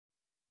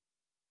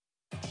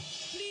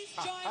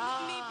Join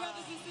with me,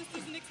 brothers and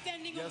sisters, in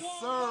extending a warm Yes,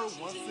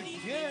 sir. Washington, Once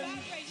D.C. again,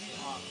 vibration. we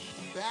are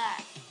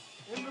back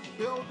in the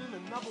building.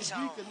 Another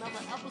week,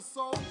 another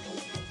episode.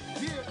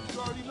 Yeah, you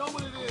already know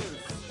what it is.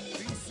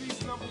 DC's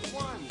number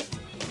one,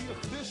 the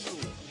official,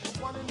 the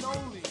one and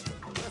only.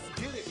 Let's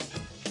get it.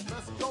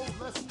 Let's go.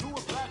 Let's do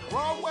it. Black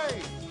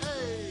Broadway.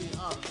 Hey,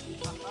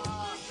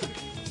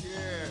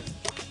 yeah.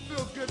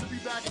 Feels good to be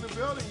back in the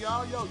building,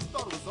 y'all. Yo, you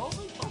thought it was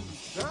over? You thought it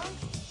was done?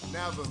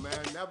 Never, man.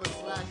 Never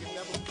slacking,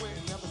 never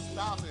quitting, never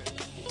stopping.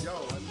 Yo,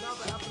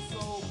 another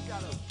episode. We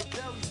got a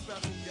very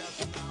special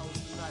guest in the house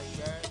tonight,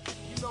 man.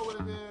 You know what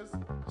it is.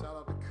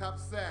 Shout out to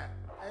Cupsat.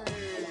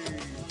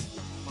 Hey,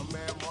 my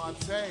man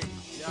Marte.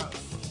 Yes.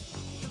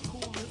 The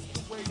coolest,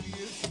 the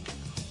waviest.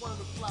 One of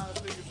the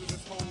flyest niggas in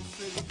this whole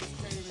city. Just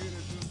came here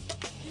to just,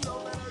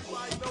 let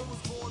everybody know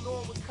what's going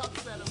on with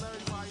Cupsat and let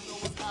everybody know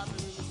what's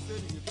happening in the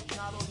city. If you're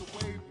not on the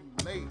wave, you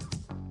late.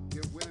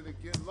 Get with it or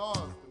get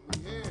lost. And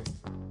we here.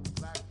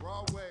 Black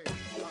Broadway.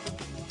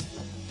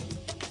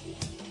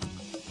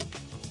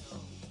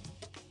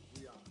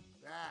 We are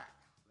back.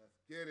 Let's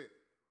get it.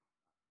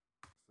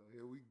 So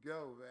here we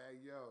go,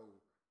 man. Yo.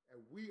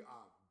 And we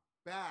are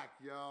back,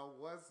 y'all,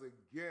 once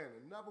again.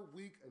 Another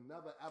week,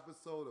 another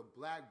episode of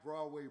Black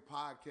Broadway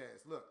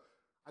Podcast. Look,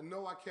 I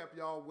know I kept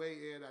y'all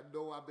waiting. I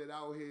know I've been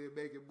out here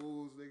making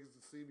moves. Niggas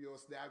to see me on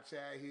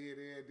Snapchat here,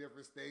 there,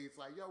 different states.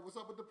 Like, yo, what's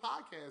up with the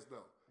podcast,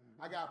 though?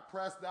 I got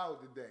pressed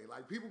out today.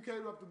 Like, people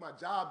came up to my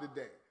job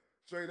today,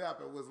 straight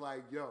up, and was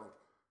like, yo,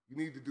 you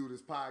need to do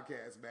this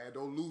podcast, man.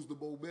 Don't lose the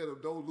momentum.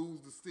 Don't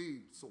lose the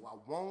steam. So I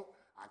won't.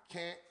 I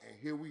can't. And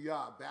here we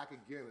are, back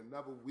again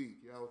another week,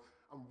 yo.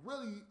 I'm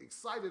really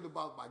excited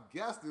about my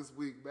guest this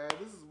week, man.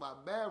 This is my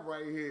man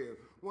right here.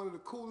 One of the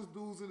coolest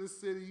dudes in the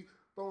city,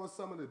 throwing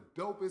some of the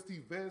dopest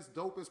events,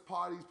 dopest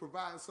parties,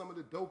 providing some of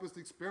the dopest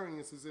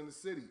experiences in the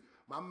city.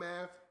 My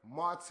man,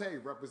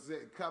 Marte,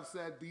 representing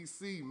Cupsat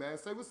DC, man.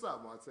 Say what's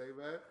up, Marte,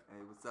 man.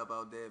 Hey, what's up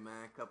out there,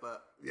 man? Cup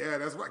up. Yeah,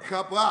 that's right.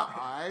 Cup up,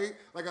 all right?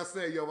 Like I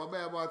said, yo, my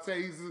man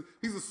Marte,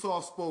 he's a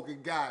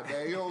soft-spoken guy,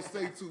 man. He don't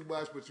say too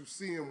much, but you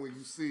see him when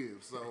you see him.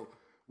 So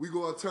we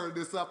going to turn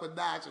this up a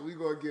notch, and we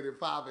going to get it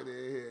popping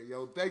in here.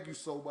 Yo, thank you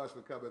so much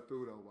for coming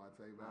through, though,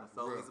 Marte, man. It's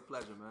always a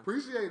pleasure, man.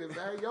 Appreciate it,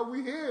 man. Yo,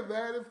 we here,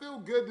 man. It feel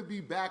good to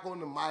be back on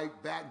the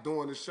mic, back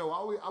doing the show.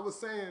 I was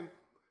saying,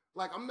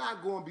 like, I'm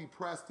not going to be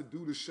pressed to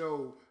do the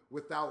show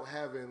without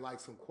having, like,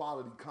 some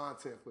quality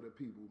content for the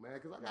people, man.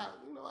 Because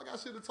I got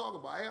shit to talk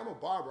about. Hey, I'm a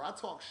barber. I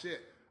talk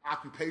shit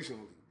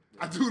occupationally.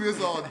 I do this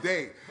all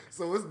day.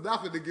 So it's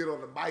nothing to get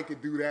on the mic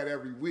and do that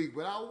every week.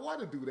 But I want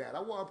to do that.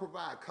 I want to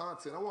provide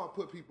content. I want to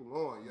put people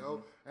on, yo.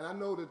 Mm-hmm. And I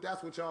know that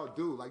that's what y'all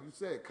do. Like you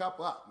said, cup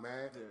up,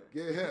 man.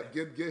 Yeah. Get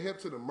hip. Get hip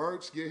to the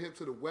merch. Get hip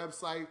to the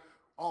website.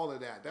 All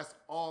of that. That's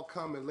all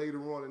coming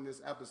later on in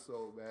this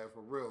episode, man,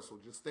 for real. So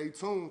just stay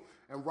tuned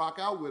and rock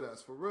out with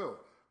us, for real.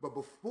 But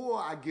before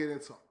I get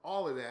into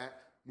all of that,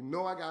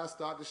 I got to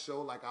start the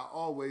show like I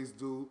always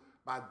do,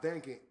 by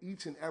thanking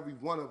each and every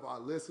one of our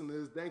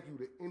listeners. Thank you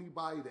to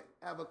anybody that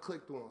ever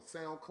clicked on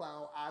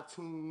SoundCloud,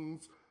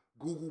 iTunes,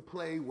 Google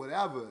Play,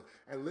 whatever,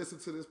 and listen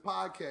to this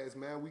podcast,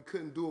 man. We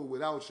couldn't do it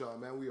without y'all,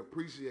 man. We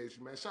appreciate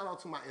you, man. Shout out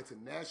to my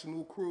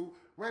international crew.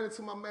 Ran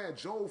into my man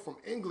Joel from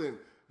England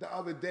the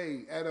other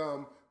day at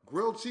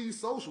Grilled Cheese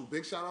Social.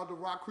 Big shout out to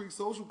Rock Creek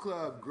Social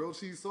Club. Grilled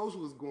Cheese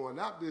Social is going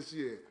up this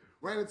year.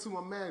 Ran into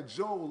my man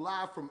Joel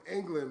live from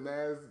England,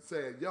 man.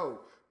 Said,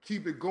 yo,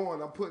 keep it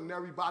going. I'm putting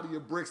everybody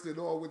in Brixton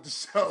on with the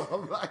show.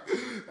 I'm like,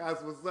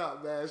 that's what's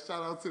up, man.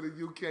 Shout out to the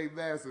UK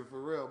Massive,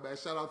 for real, man.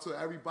 Shout out to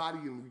everybody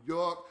in New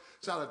York.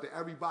 Shout out to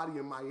everybody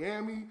in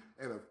Miami.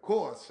 And, of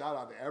course, shout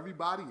out to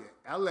everybody in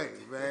L.A.,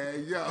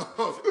 man.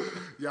 Yo,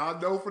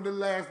 y'all know from the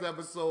last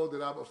episode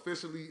that I'm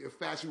officially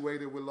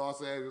infatuated with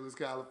Los Angeles,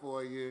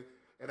 California.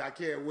 And I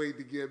can't wait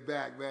to get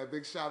back, man.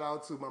 Big shout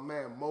out to my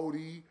man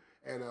Modi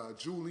and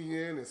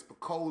Julian and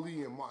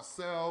Spicoli and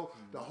Marcel,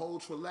 the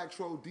whole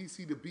Trelectro,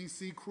 DC to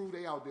BC crew.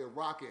 They out there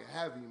rocking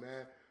heavy,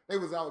 man. They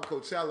was out in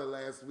Coachella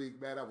last week,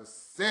 man. I was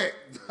sick.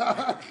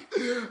 I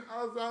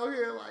was out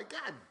here like,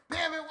 God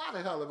damn it, why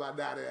the hell am I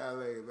not in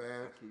LA,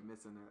 man? I keep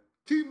missing that.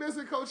 Keep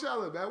missing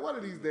Coachella, man. One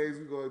of these days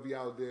we're going to be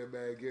out there,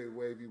 man, getting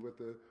wavy with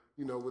the,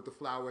 with the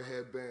flower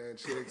headband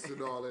chicks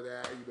and all of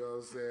that, you know what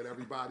I'm saying?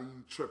 Everybody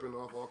tripping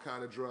off all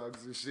kind of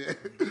drugs and shit.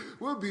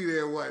 We'll be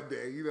there one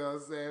day, you know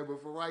what I'm saying?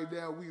 But for right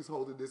now, we was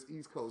holding this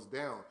East Coast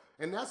down.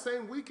 And that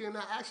same weekend,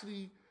 I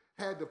actually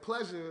had the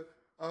pleasure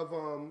of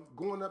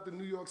going up to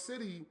New York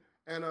City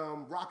and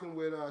rocking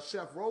with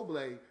Chef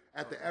Roble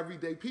at the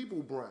Everyday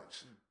People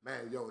brunch.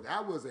 Man, yo,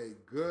 that was a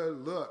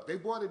good look. They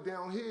brought it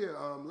down here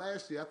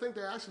last year. I think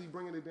they're actually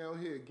bringing it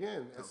down here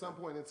again at some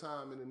point in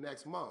time in the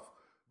next month.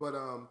 But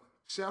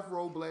Chef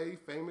Roble,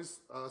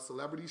 famous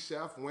celebrity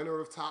chef, winner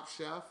of Top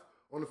Chef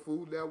on the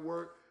Food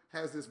Network,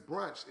 has this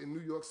brunch in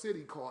New York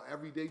City called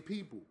Everyday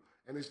People.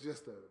 And it's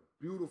just a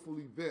beautiful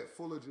event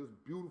full of just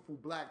beautiful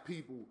black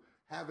people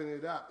having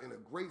it up in a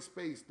great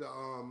space.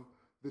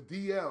 The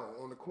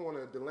DL on the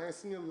corner of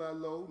Delancey and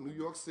Ludlow, New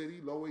York City,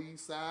 Lower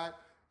East Side.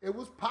 It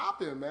was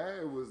popping, man.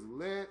 It was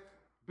lit.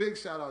 Big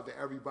shout out to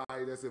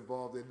everybody that's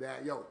involved in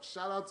that. Yo,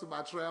 shout out to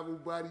my travel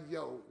buddy.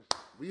 Yo,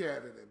 we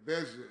had an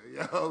adventure.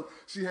 Yo,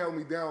 she held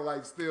me down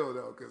like steel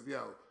though, cause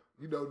yo,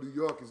 you know New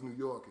York is New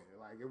York.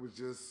 Like it was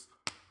just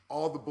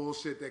all the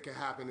bullshit that can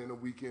happen in a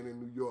weekend in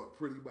New York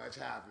pretty much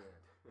happened.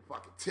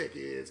 Fucking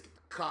tickets,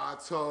 car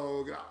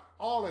towed,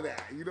 all of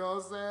that. You know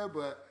what I'm saying?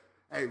 But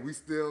hey, we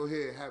still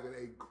here having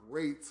a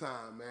great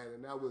time, man,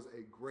 and that was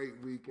a great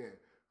weekend.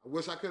 I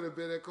wish I could have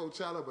been at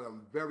Coachella, but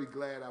I'm very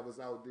glad I was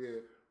out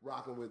there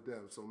rocking with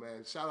them. So,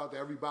 man, shout out to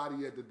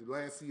everybody at the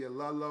Delancey and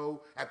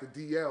Ludlow, at the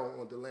DL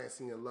on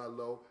Delancey and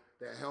Ludlow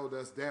that held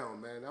us down,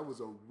 man. That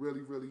was a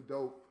really, really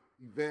dope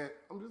event.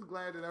 I'm just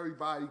glad that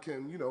everybody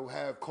can, you know,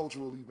 have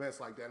cultural events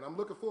like that. And I'm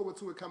looking forward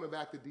to it coming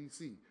back to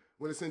D.C.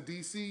 When it's in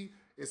D.C.,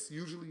 it's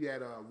usually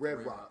at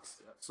Red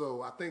Rocks. Yep.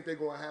 So I think they're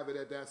going to have it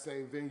at that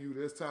same venue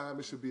this time.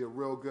 It should be a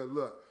real good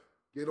look.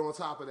 Get on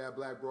top of that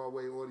Black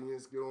Broadway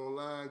audience. Get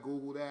online,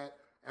 Google that.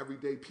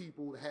 Everyday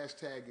People. The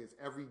hashtag is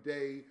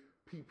Everyday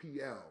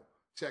PPL.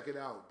 Check it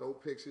out.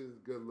 Dope pictures,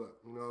 good look.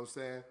 You know what I'm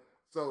saying?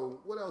 So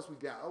what else we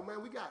got? Oh,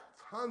 man, we got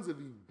tons of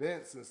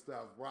events and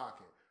stuff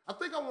rocking. I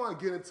think I want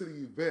to get into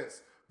the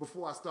events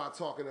before I start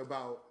talking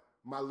about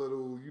my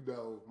little, you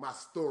know, my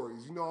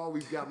stories. You know, I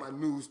always got my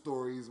news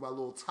stories, my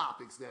little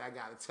topics that I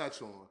got to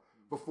touch on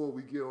before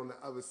we get on the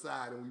other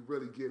side and we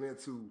really get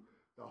into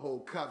the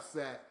whole cup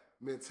set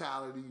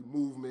mentality,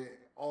 movement,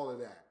 all of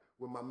that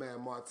with my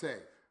man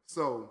Marte.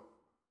 So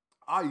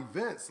our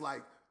events,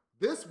 like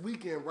this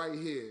weekend right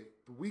here,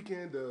 the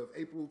weekend of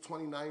April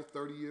 29th,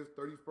 30th,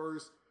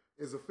 31st,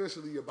 is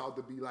officially about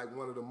to be like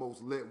one of the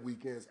most lit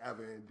weekends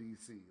ever in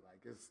DC. Like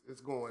it's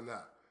going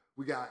up.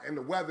 We got, and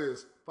the weather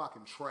is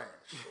fucking trash.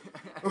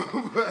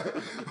 but,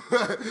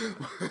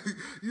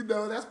 you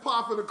know, that's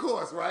par for the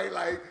course, right?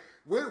 Like,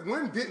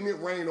 when didn't it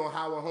rain on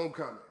Howard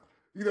Homecoming?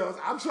 You know,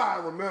 I'm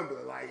trying to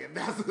remember, like, and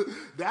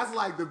that's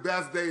like the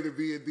best day to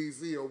be in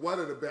D.C. or one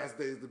of the best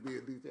days to be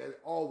in D.C. And it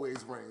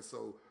always rains,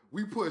 so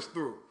we push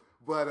through.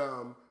 But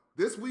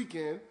this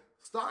weekend,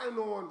 starting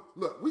on,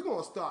 look, we're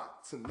going to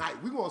start tonight.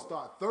 We're going to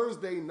start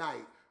Thursday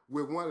night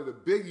with one of the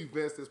big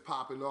events that's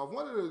popping off,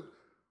 one of the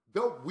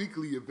dope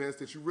weekly events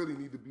that you really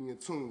need to be in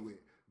tune with.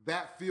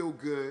 That Feel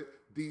Good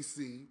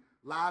DC,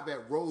 live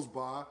at Rose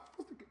Bar.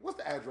 What's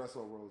the address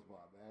on Rose Bar,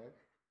 man?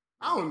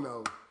 I don't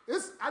know.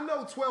 I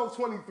know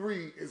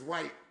 1223 is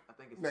right. I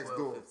think it's next 12,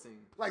 door. 15.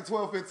 Like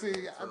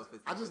 1215.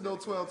 I just know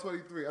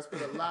 1223. I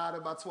spent a lot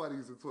of my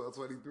 20s in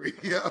 1223.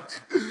 Yeah.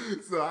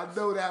 So I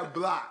know that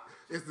block.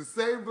 It's the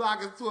same block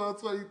as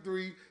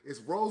 1223. It's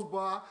Rose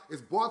Bar.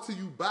 It's brought to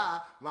you by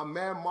my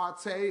man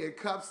Marte and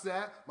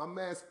Cupset, my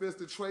man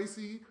Spencer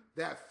Tracy.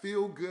 That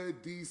Feel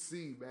Good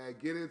DC, man.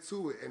 Get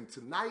into it. And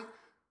tonight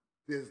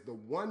is the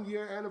 1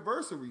 year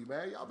anniversary,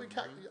 man. Y'all been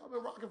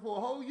rocking for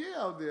a whole year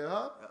out there,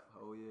 huh? Yep,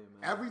 whole year,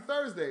 man. Every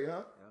Thursday,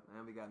 huh? Yep,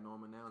 and we got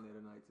Norman down there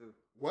tonight too.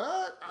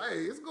 What? Hey,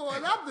 it's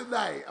going up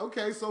tonight.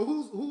 Okay, so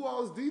who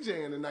all is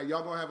DJing tonight?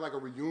 Y'all gonna have like a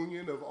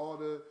reunion of all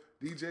the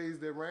DJs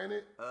that ran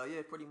it?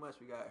 Yeah, pretty much.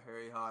 We got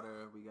Harry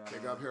Hodder. We got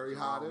Pick up Harry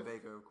Jerome Hodder.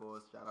 Baker, of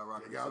course. Shout out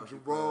Rocket. Pick out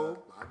Jerome,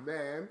 my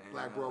man, And,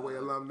 Black Broadway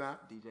alumni.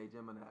 DJ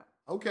Gemini.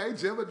 Okay,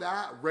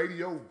 Gemini,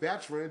 radio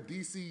veteran,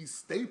 DC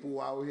staple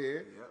out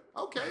here.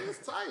 Yep. Okay, it's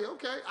tight.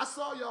 Okay, I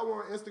saw y'all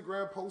were on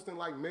Instagram posting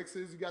like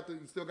mixes. You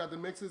still got the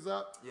mixes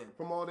up? Yeah.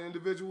 From all the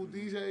individual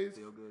DJs.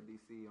 Feel Good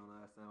DC on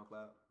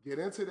SoundCloud. Get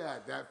into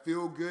that. That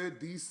Feel Good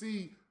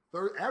DC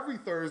every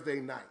Thursday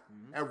night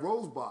at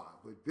Rose Bar.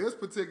 But this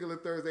particular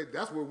Thursday,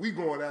 that's where we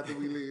going after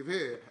we leave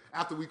here.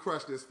 After we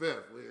crush this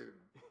fifth.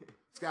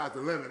 Sky's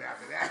the limit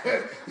after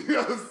that. You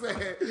know what I'm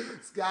saying?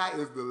 Sky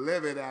is the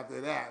limit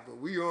after that, but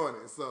we on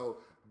it. So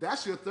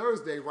that's your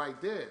Thursday right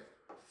there.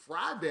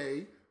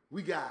 Friday,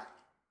 we got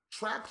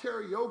trap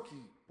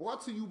karaoke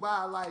brought to you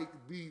by like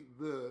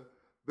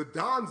the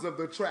dons of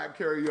the trap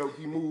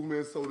karaoke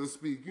movement, so to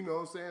speak. You know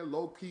what I'm saying?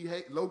 Low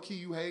key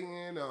you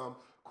hating,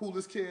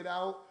 coolest kid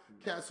out.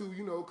 Cats who,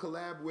 you know,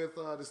 collab with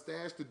the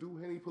Stash to do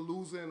Henny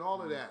Palooza and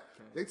all of that.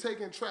 Okay. They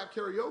taking trap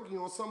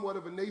karaoke on somewhat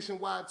of a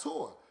nationwide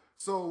tour.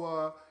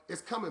 So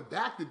it's coming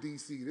back to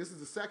DC. This is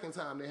the second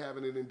time they're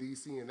having it in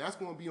DC, and that's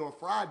going to be on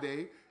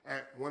Friday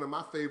at one of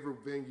my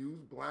favorite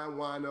venues, Blind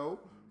Wino,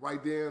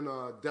 right there in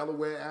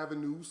Delaware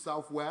Avenue,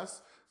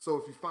 Southwest. So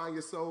if you find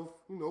yourself,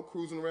 you know,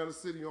 cruising around the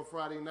city on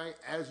Friday night,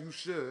 as you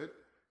should,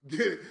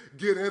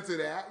 get into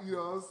that. You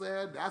know what I'm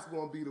saying? That's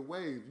going to be the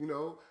wave, you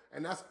know,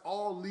 and that's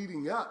all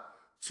leading up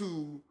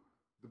to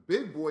the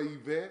big boy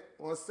event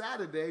on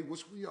Saturday,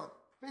 which we are.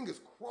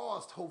 Fingers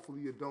crossed,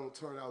 hopefully it don't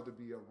turn out to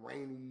be a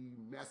rainy,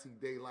 messy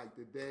day like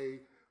today.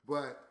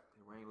 But it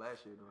rained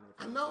last year doing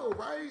that. I know,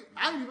 right?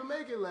 I didn't even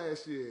make it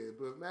last year.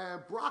 But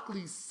man,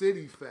 Broccoli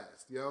City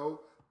Fest,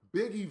 yo.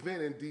 Big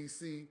event in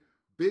DC,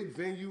 big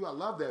venue. I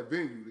love that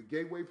venue. The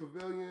Gateway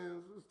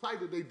Pavilion. It's tight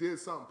that they did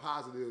something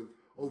positive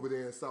over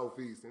there in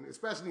Southeast, and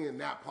especially in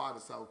that part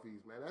of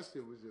Southeast, man. That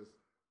shit was just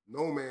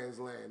no man's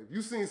land. If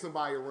you seen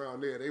somebody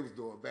around there, they was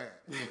doing bad.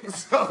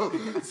 so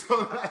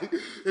like,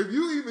 if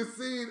you even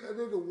seen a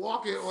nigga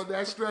walking on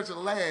that stretch of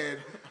land,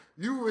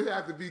 you would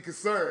have to be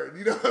concerned.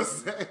 You know what I'm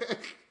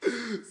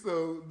saying?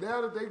 So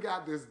now that they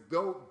got this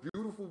dope,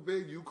 beautiful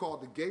venue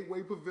called the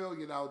Gateway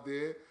Pavilion out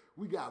there,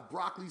 we got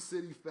Broccoli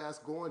City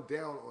Fest going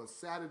down on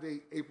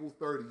Saturday, April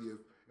 30th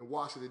in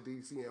Washington,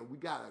 D.C., and we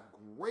got a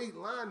great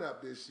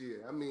lineup this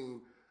year. I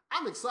mean,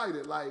 I'm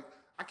excited. Like,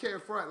 I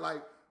can't front.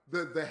 Like,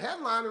 the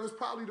headliner is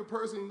probably the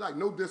person, like,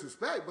 no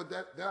disrespect, but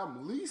that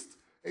I'm least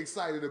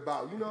excited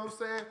about. You know what I'm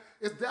saying?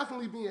 It's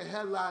definitely being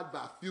headlined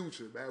by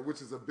Future, man,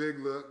 which is a big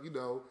look. You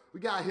know, we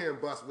got here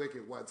in Bust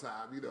Wicked one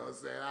time. You know what I'm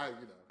saying?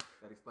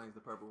 That explains the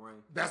Purple Rain.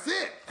 That's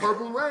it.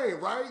 Purple Rain,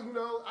 right? You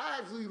know, I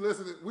actually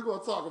listened to, we're going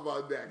to talk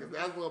about that because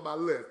that's on my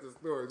list of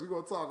stories. We're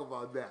going to talk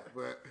about that.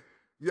 But,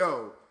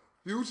 yo,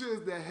 Future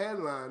is the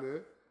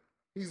headliner.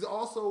 He's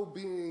also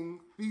being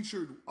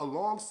featured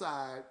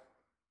alongside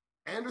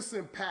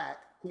Anderson .Paak,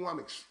 who I'm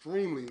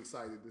extremely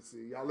excited to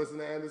see. Y'all listen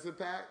to Anderson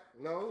 .Paak?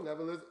 No?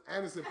 Never listen?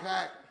 Anderson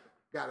 .Paak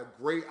got a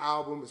great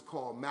album. It's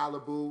called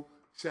Malibu.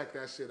 Check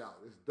that shit out.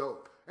 It's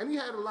dope. And he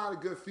had a lot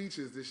of good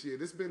features this year.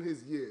 This been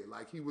his year.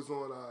 Like, he was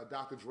on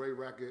Dr. Dre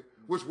record,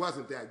 which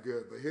wasn't that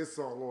good, but his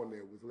song on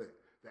there was lit.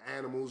 The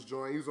Animals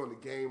joint. He was on the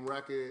Game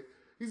record.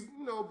 He's,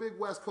 you know, a big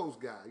West Coast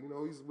guy. You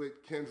know, he's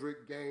with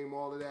Kendrick, Game,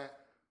 all of that.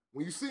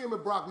 When you see him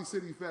at Broccoli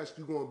City Fest,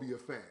 you're going to be a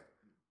fan.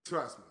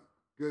 Trust me.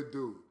 Good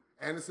dude.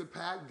 Anderson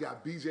 .Paak, you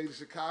got BJ the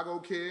Chicago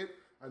Kid,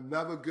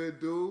 another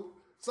good dude.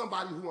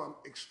 Somebody who I'm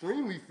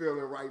extremely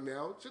feeling right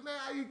now, Jhené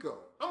Aiko.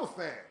 I'm a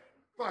fan.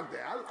 Fuck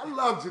that. I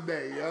love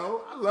Jhené,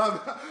 yo. I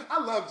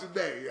love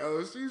Jhené,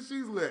 yo.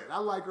 She's lit. I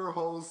like her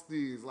whole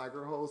steez, like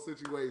her whole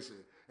situation.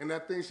 And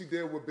that thing she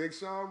did with Big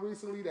Sean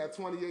recently, that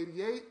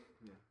 2088.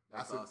 Yeah,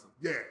 that's awesome.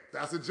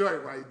 That's a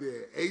joint right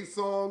there. 8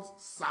 songs,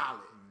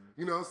 solid.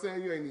 You know what I'm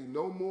saying? You ain't need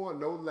no more,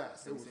 no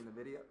less. Have you seen the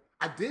video?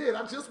 I did.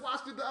 I just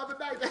watched it the other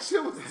night. That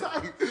shit was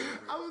tight.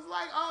 I was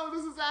like, oh,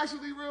 this is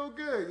actually real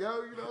good,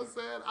 yo. You know what I'm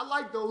saying? I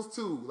like those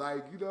two.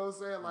 Like, you know what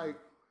I'm saying? Like,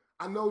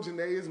 I know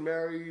Jhené is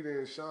married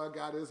and Sean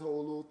got his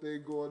whole little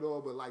thing going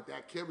on, but like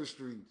that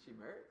chemistry. She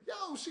married?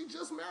 Yo, she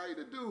just married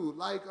a dude.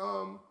 Like,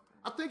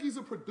 I think he's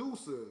a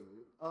producer.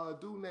 A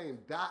dude named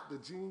Dot the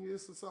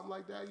Genius or something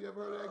like that. You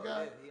ever heard of that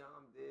guy? Yeah,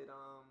 he did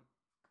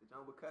the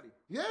John with Cuddy.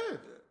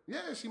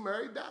 Yeah, she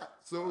married Dot.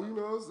 So, you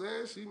know what I'm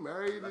saying? She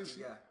married and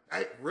she... guy.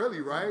 Hey,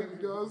 really, right?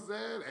 You know what I'm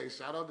saying? Hey,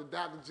 shout out to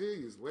Dr.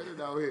 Genius.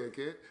 Winning out here,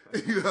 kid.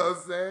 You know what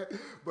I'm saying?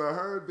 But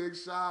her Big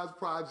Sean's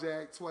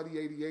project,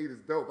 2088, is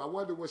dope. I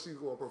wonder what she's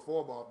going to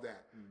perform off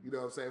that. You know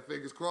what I'm saying?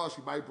 Fingers crossed,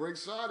 she might bring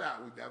Sean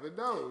out. We never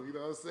know. You know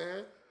what I'm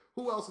saying?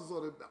 Who else is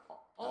on the...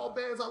 All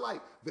bands I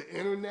like. The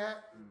Internet.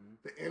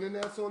 The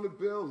Internet's on the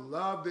bill.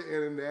 Love the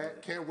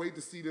Internet. Can't wait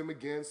to see them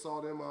again. Saw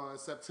them in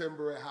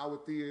September at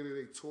Howard Theater.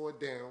 They tore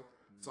it down.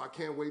 So I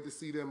can't wait to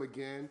see them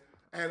again.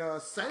 And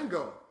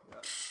Sango.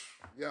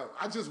 Yo,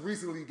 I just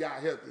recently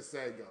got hip to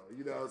Sango.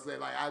 You know what I'm saying?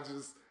 Like,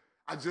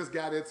 I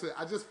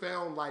just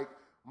found, like,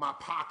 my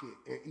pocket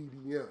in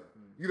EDM.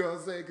 You know what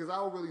I'm saying? Because I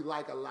don't really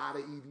like a lot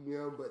of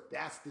EDM, but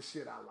that's the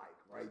shit I like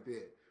right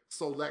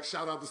there.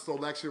 Shout out to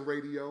Selection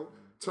Radio.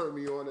 Turned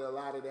me on to a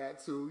lot of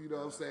that, too. You know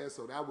what I'm saying?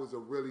 So that was a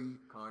really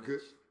Carnage.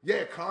 good...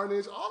 Yeah,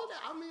 Carnage. All of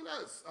that. I mean,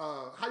 that's...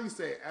 how do you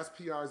say it?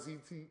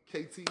 SPRZT,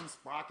 KT,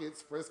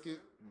 Sprockets, Frisket...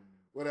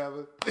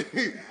 Whatever.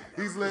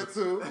 He's lit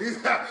too. He's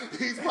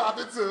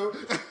popping too.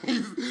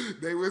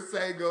 They with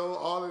Sango,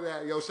 all of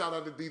that. Yo, shout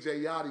out to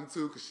DJ Yachty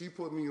too, because she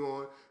put me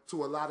on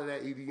to a lot of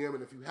that EDM.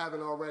 And if you haven't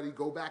already,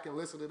 go back and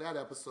listen to that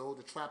episode,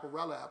 the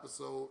Trapperella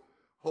episode,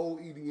 whole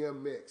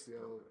EDM mix.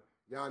 Yo,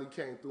 Yanni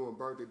came through and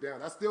burnt it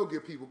down. I still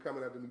get people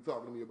coming up to me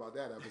talking to me about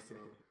that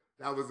episode.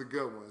 That was a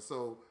good one.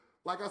 So,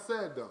 like I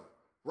said though,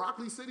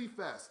 Broccoli City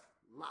Fest,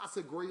 lots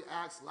of great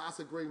acts, lots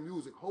of great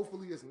music.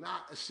 Hopefully it's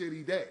not a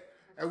shitty day.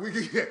 And we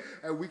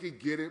can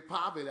get it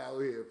popping out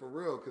here for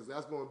real, because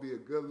that's going to be a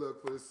good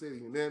look for the city.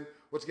 And then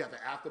what you got,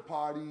 the after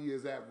party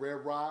is at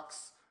Red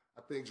Rocks.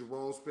 I think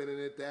Jerome's spinning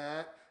at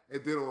that.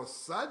 And then on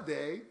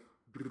Sunday,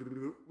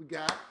 we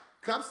got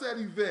Cupset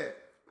event.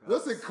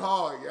 What's it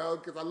called, yo?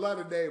 Because I love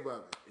the name of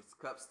it. It's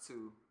Cups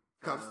 2.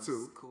 Cups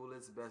 2.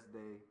 Coolest Best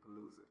Day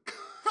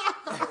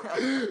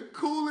Palooza.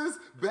 Coolest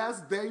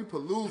Best Day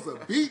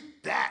Palooza.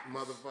 Beat that,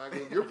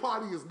 motherfucker. Your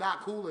party is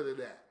not cooler than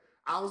that.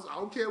 I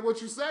don't care what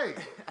you say.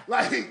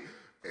 Like,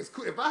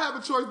 if I have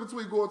a choice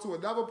between going to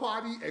another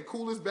party and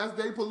Coolest Best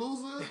Day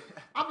Palooza,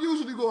 I'm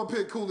usually going to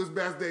pick Coolest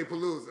Best Day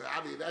Palooza.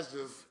 I mean, that's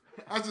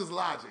just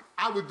logic.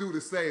 I would do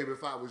the same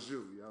if I was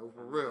you, yo,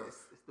 for real.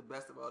 It's the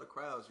best of all the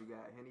crowds. You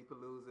got Henny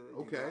Palooza, you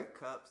Okay. got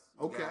Cups,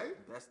 you Okay.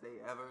 got Best Day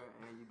Ever,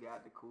 and you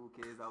got the cool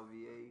kids out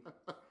VA.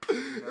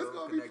 It's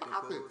going to be Connecting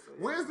popping. Cool, so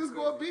yeah, Where's this it's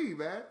going to crazy. be,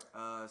 man?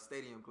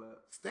 Stadium Club.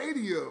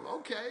 Stadium,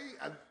 okay.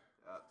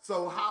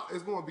 So how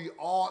it's going to be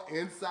all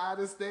inside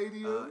the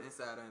stadium?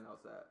 Inside and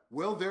outside.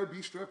 Will there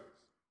be strippers?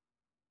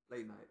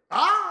 Late night.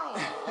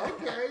 Ah,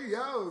 okay,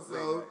 yo. So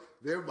Late night.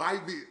 there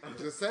might be, I'm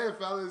just saying,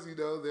 fellas, you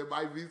know, there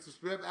might be some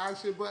strip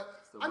action,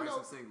 but So I bring know.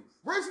 some singles.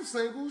 Bring some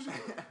singles.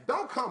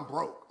 Don't come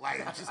broke.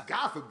 Like, just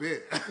God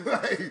forbid.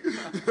 Like, you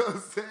know what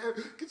I'm saying?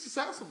 Get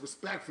yourself some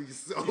respect for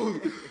yourself.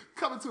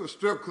 Coming to a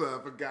strip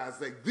club, for God's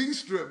sake. The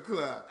strip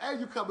club. And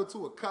you coming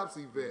to a Cups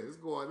event. It's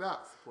going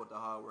up. Support the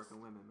hardworking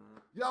women, man.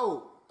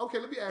 Yo, okay,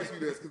 let me ask you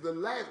this, because the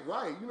last,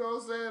 right, you know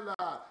what I'm saying?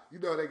 You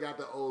know they got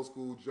the old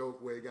school joke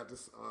where they got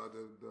this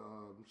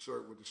the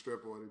shirt with the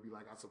stripper on it, be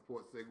like, I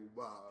support single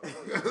moms.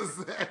 You know what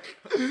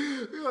I'm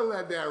saying? We gonna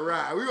let that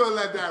ride. We gonna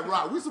let that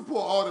rock. We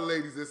support all the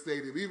ladies in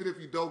stadium, even if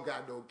you don't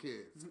got no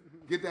kids.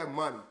 Get that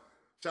money.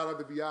 Shout out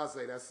to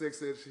Beyonce, that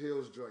 6-inch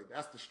heels joint.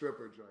 That's the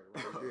stripper joint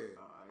right there.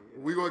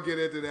 We're gonna get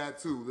into that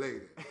too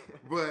later.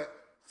 But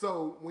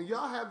so when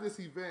y'all have this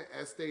event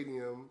at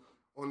Stadium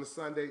on the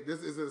Sunday,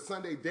 is it a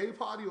Sunday day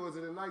party or is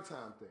it a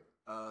nighttime thing?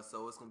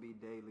 So it's gonna be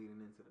day leading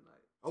into the night.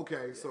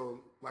 Okay,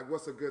 so like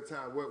what's a good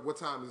time? What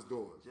time is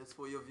doors? Just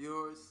for your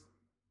viewers,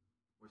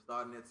 we're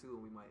starting at 2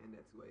 and we might end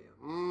at 2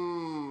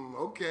 a.m.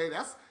 Okay,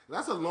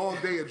 that's a long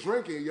day of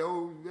drinking,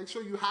 yo. Make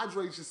sure you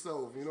hydrate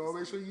yourself, you know,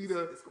 make sure you eat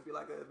It's gonna be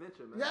like an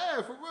adventure, man.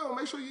 yeah, for real.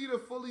 Make sure you eat a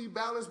fully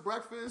balanced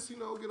breakfast, you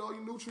know, get all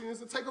your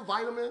nutrients and take a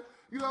vitamin.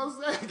 You know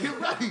what I'm saying? Get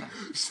ready.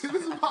 Shit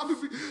is about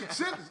to be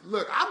shit.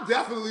 Look, I'm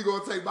definitely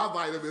gonna take my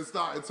vitamins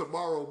starting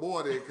tomorrow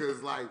morning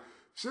because like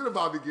shit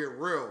about to get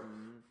real.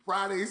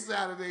 Friday,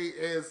 Saturday,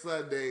 and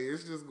Sunday.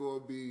 It's just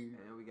gonna be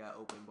And we got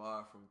open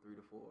bar from 3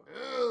 to 4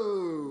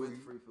 ew.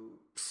 with free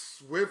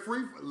food. With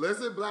free,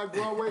 listen, Black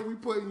Broadway, we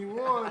putting you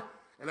on.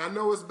 And I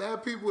know it's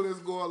bad people that's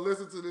going to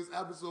listen to this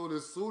episode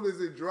as soon as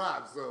it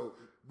drops. So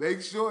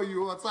make sure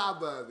you're on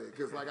top of it.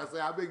 Because like I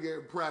said, I've been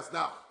getting pressed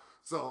out.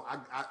 So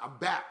I'm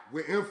back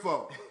with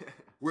info.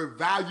 With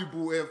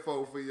valuable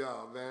info for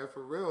y'all, man.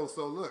 For real.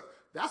 So look,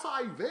 that's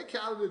our event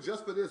calendar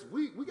just for this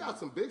week. We got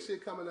some big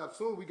shit coming up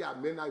soon. We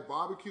got Midnight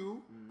Barbecue.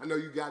 I know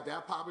you got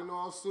that popping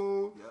off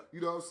soon. Yep.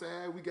 You know what I'm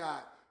saying? We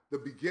got the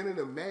beginning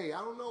of May. I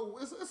don't know.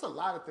 It's a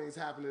lot of things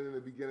happening in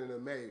the beginning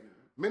of May.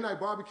 Midnight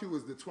Barbecue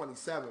is the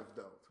 27th,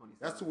 though. 27th.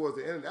 That's towards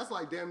the end. That's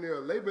like damn near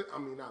not Labor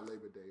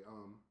Day,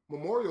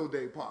 Memorial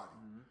Day party.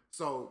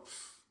 So,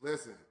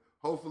 listen,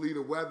 hopefully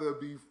the weather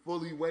be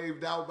fully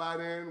waved out by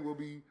then. We'll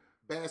be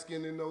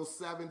basking in those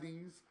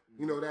 70s.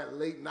 You know, that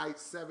late night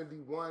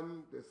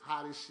 71, that's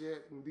hot as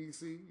shit in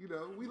D.C. You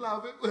know, we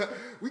love it.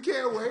 We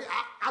can't wait.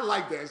 I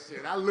like that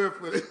shit. I live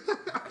for it.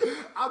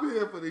 I'm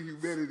here for the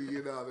humidity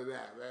and all of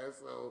that, man.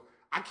 So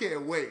I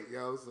can't wait,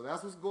 yo. So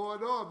that's what's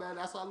going on, man.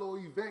 That's our little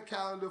event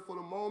calendar for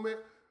the moment.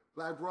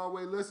 Black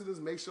Broadway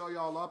listeners, make sure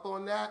y'all up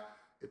on that.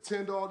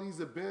 Attend all these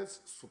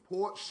events,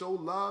 support, show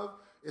love.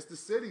 It's the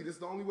city. This is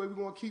the only way we're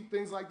gonna keep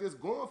things like this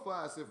going for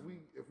us if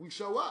we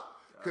show up.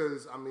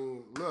 Cause I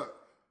mean, look.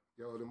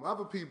 Yo, them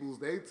other peoples,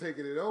 they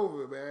taking it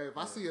over, man. If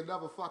I see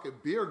another fucking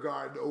beer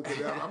garden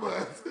open up,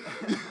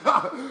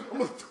 I'm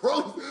gonna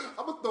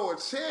throw a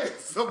chair at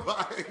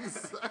somebody.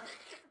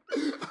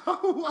 I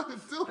don't want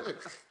to do it.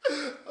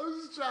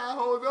 I'm just trying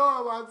to hold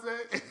on,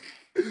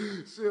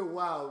 man. Shit,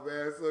 wow,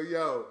 man. So,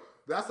 yo,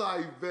 that's our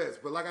events.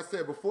 But like I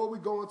said, before we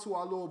go into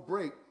our little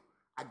break,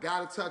 I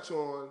gotta touch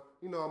on,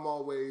 you know, I'm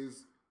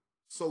always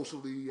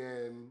socially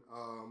and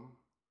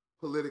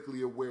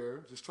politically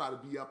aware, just try to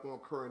be up on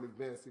current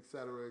events, et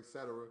cetera, et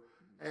cetera.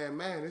 And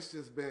man, it's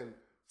just been,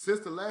 since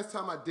the last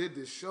time I did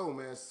this show,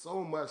 man,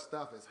 so much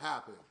stuff has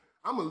happened.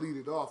 I'm gonna lead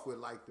it off with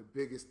like the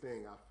biggest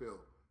thing I feel.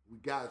 We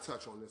gotta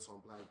touch on this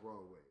on Black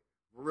Broadway.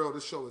 For real,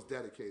 this show is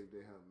dedicated to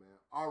him, man.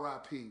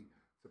 R.I.P.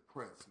 to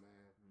Prince,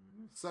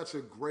 man. Such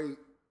a great,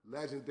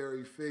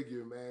 legendary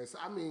figure, man. So,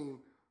 I mean,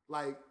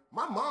 like,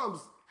 my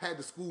mom's had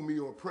to school me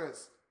on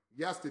Prince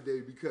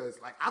yesterday because,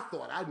 like, I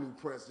thought I knew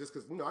Prince just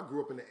because, you know, I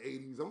grew up in the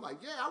 80s. I'm like,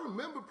 yeah, I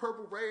remember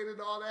Purple Rain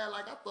and all that.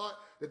 Like, I thought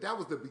that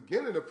was the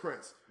beginning of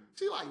Prince.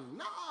 She like,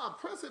 nah,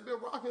 Prince had been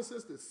rocking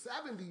since the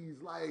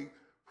 70s. Like,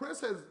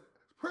 Prince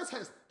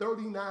has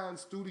 39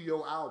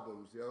 studio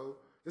albums, yo.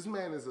 This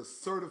man is a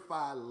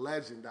certified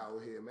legend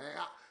out here, man.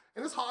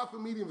 And it's hard for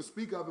me to even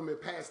speak of him in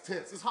past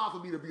tense. It's hard for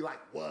me to be like,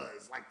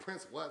 like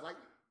Prince was. Like,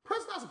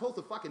 Prince not supposed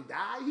to fucking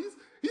die.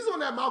 He's on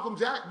that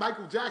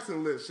Michael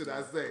Jackson list, should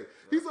I say.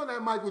 He's on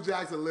that Michael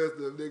Jackson list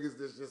of niggas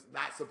that's just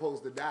not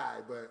supposed to die,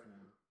 but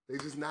they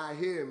just not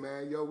here,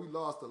 man. Yo, we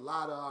lost a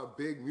lot of our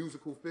big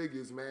musical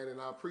figures, man,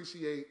 and I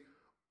appreciate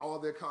all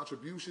their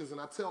contributions. And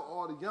I tell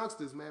all the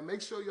youngsters, man,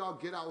 make sure y'all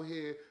get out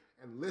here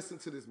and listen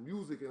to this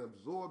music and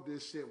absorb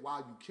this shit while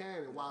you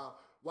can and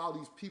while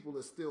these people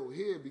are still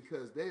here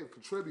because they have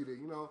contributed,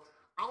 you know.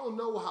 I don't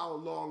know how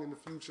long in the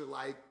future,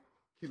 like,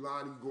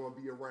 Kehlani gonna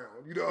be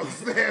around, you know what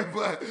I'm saying?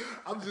 But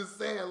I'm just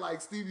saying,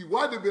 like, Stevie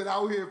Wonder been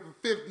out here for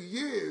 50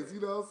 years,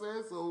 you know what I'm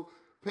saying? So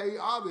pay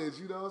homage,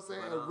 you know what I'm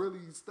saying, and really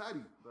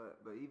study.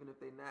 But even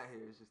if they not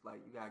here, it's just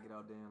like you gotta get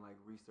out there and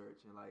like research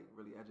and like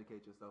really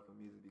educate yourself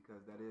in music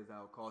because that is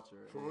our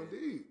culture. True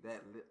indeed.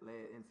 That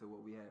led into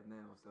what we have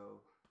now. So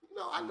You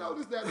know, I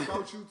noticed that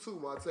about you too,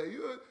 Monte.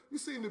 You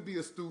seem to be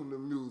a student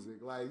of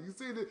music. Like you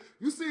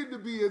seem to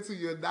be into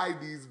your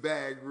 '90s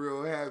bag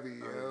real heavy,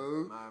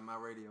 yo. My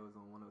radio is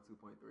on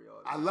 102.3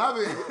 all day. I love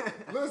it.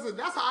 Listen,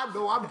 that's how I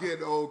know I'm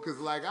getting old, cause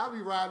like I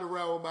be riding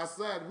around with my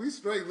son. We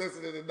straight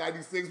listening to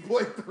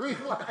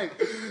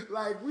 96.3,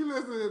 like we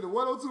listening to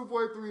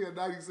 102.3 and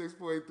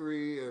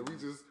 96.3, and we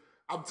just.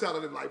 I'm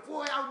telling him like,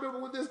 boy, I remember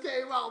when this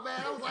came out,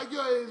 man. I was like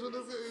your age when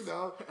this, you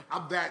know.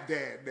 I'm that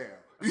dad now.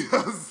 You know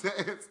what I'm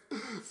saying?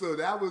 So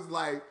that was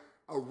like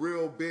a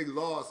real big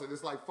loss. And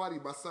it's like funny,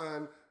 my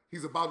son,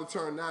 he's about to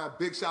turn 9.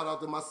 Big shout out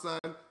to my son,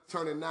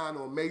 turning 9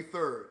 on May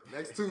 3rd,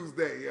 next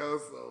Tuesday, yo.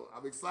 So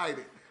I'm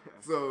excited.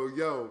 So,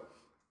 yo,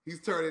 he's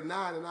turning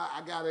 9, and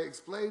I got to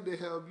explain to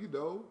him, you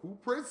know, who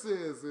Prince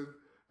is and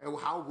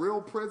how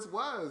real Prince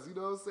was. You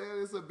know what I'm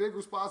saying? It's a big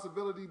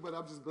responsibility, but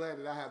I'm just glad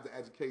that I have the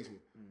education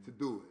to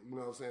do it. You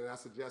know what I'm saying? And I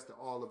suggest that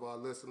all of our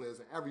listeners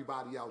and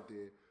everybody out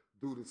there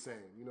do the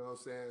same. You know what I'm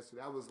saying? So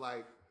that was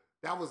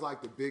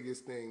like the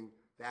biggest thing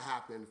that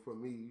happened for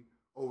me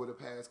over the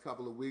past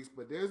couple of weeks.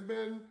 But there's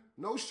been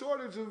no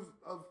shortage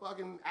of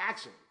fucking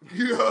action.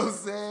 You know what I'm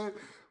saying?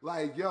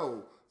 Like,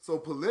 yo, so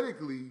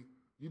politically,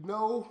 you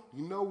know,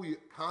 we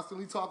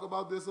constantly talk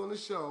about this on the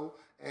show,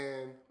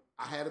 and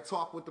I had a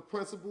talk with the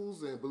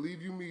principals, and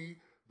believe you me,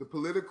 the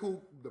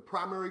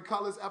Primary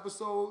Colors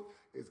episode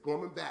is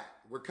coming back.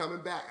 We're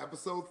coming back.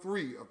 Episode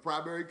 3 of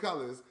Primary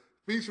Colors,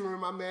 featuring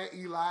my man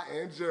Eli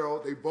and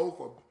Gerald. They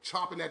both are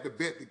chomping at the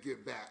bit to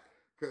get back,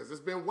 because it's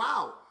been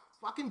wild.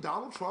 Fucking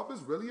Donald Trump is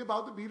really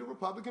about to be the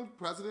Republican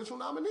presidential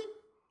nominee.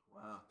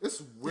 Wow.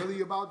 It's really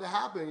about to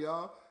happen,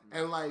 y'all.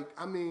 And like,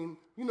 I mean,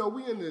 you know,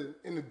 we in the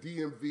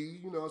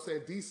DMV, you know what I'm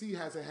saying? DC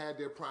hasn't had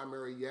their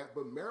primary yet,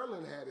 but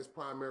Maryland had its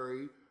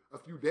primary a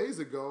few days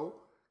ago,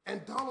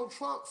 and Donald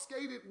Trump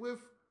skated with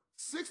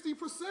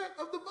 60%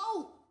 of the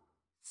vote.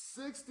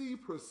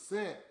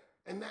 60%.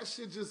 And that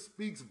shit just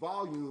speaks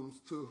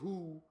volumes to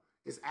who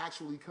is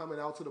actually coming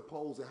out to the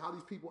polls and how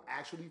these people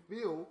actually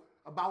feel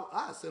about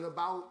us and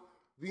about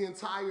the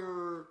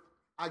entire,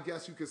 I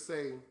guess you could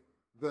say,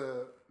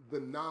 the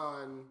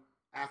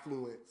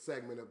non-affluent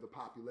segment of the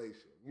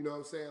population. You know what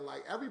I'm saying?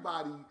 Like,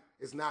 everybody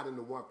is not in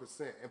the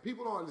 1%. And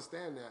people don't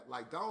understand that.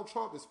 Like, Donald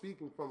Trump is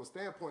speaking from a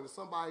standpoint of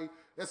somebody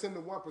that's in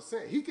the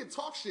 1%. He can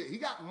talk shit. He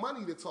got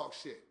money to talk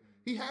shit.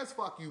 He has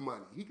fuck you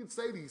money. He can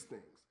say these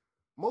things.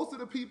 Most of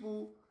the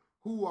people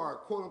who are,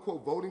 quote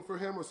unquote, voting for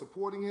him or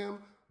supporting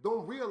him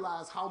don't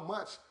realize how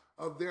much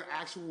of their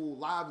actual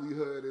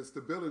livelihood and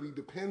stability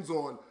depends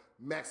on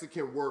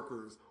Mexican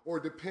workers, or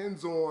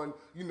depends on,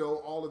 you know,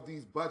 all of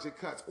these budget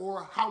cuts,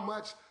 or how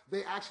much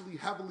they actually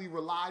heavily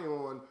rely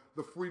on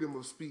the freedom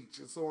of speech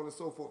and so on and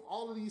so forth.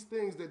 All of these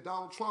things that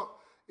Donald Trump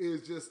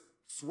is just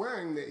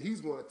swearing that he's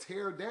going to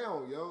tear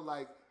down, yo.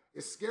 Like,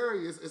 it's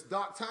scary. It's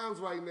dark times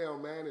right now,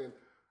 man. And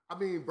I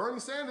mean, Bernie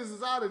Sanders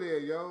is out of there,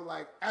 yo.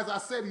 Like, as I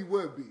said he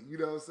would be, you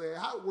know what I'm saying?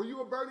 Were you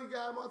a Bernie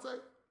guy, Monte?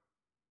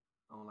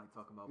 I don't like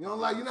talking about You don't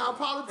like, you're not a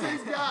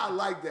politics guy? I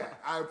like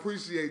that. I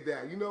appreciate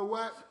that. You know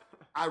what?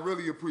 I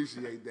really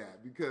appreciate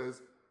that,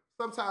 because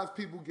sometimes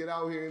people get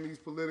out here in these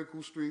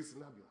political streets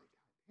and I'll be like,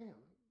 damn,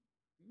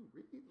 you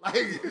really? Like,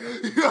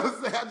 you know what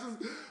I'm saying?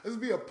 I just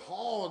be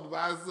appalled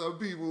by some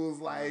people's,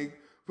 like,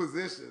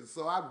 positions.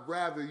 So I'd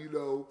rather, you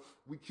know,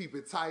 we keep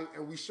it tight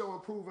and we show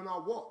and prove in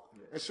our walk,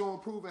 and show and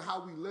prove in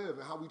how we live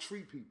and how we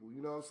treat people.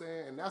 You know what I'm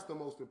saying? And that's the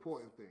most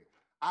important thing.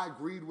 I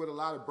agreed with a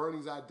lot of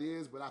Bernie's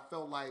ideas, but I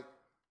felt like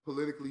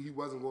politically he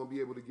wasn't going to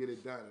be able to get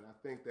it done. And I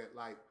think that,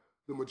 like,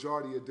 the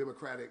majority of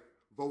Democratic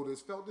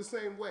voters felt the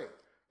same way.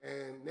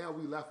 And now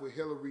we left with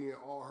Hillary and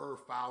all her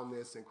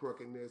foulness and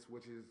crookedness,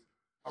 which is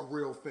a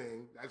real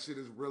thing. That shit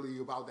is really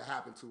about to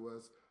happen to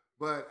us.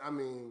 But, I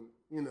mean,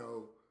 you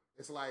know,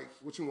 it's like,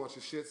 what you want,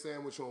 your shit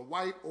sandwich on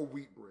white or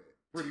wheat bread?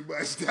 Pretty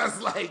much. That's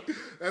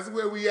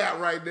where we at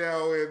right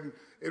now in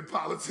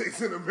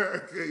politics in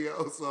America,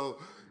 yo. So,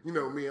 you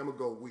know me, I'm going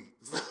to go wheat.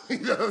 You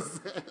know what I'm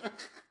saying?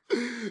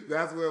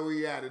 That's where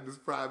we at in this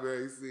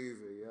primary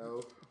season,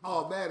 yo.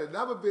 Oh, man,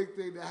 another big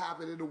thing that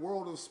happened in the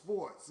world of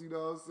sports, you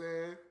know what I'm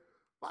saying?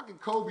 Fucking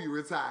Kobe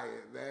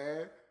retired,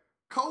 man.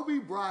 Kobe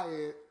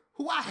Bryant,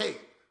 who I hate.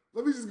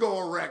 Let me just go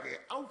on record.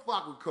 I don't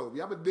fuck with Kobe.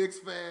 I'm a Knicks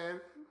fan.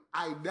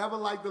 I never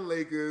liked the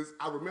Lakers.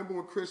 I remember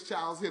when Chris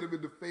Childs hit him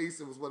in the face.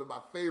 It was one of my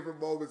favorite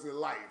moments in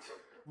life.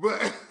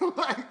 But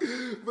like,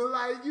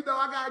 you know,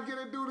 I gotta get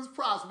a dude his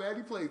props, man.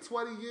 He played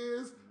 20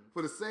 years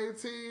for the same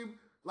team.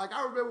 Like,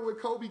 I remember when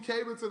Kobe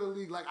came into the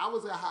league, like, I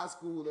was in high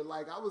school, and,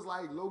 like, I was,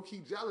 like,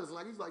 low-key jealous.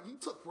 Like, he's like, he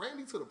took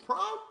Randy to the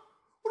prom?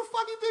 Who the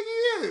fuck you think he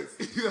is?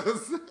 You know what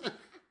I'm saying?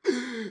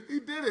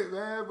 He did it,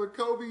 man. But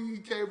Kobe, he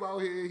came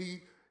out here,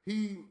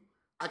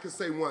 I can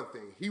say one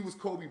thing. He was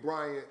Kobe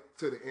Bryant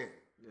to the end.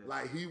 Yeah.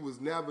 Like, he was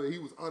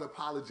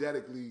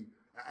unapologetically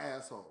an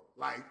asshole.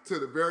 Like, to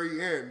the very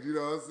end, you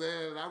know what I'm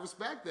saying? And I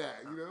respect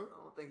that, you know?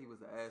 I don't think he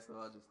was an asshole.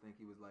 I just think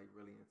he was, like,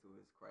 really into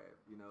his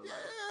craft, you know?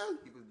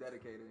 Like, he was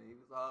dedicated and he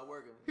was hard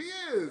working. He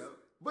is. You know?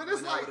 But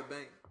it's like,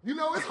 you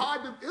know, it's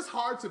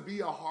hard to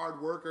be a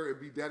hard worker and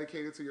be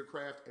dedicated to your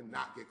craft and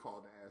not get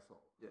called an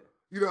asshole. Yeah.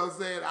 You know what I'm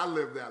saying? I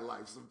live that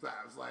life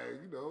sometimes.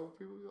 Like, you know,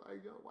 people be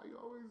like, yo, why you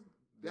always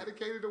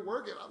dedicated to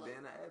working? I'm like,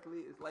 being an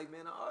athlete is like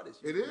being an artist.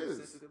 It You're is.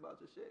 sensitive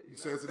about your shit. You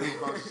sensitive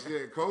about your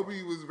shit.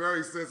 Kobe was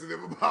very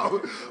sensitive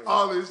about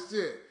all this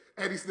shit.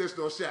 And he snitched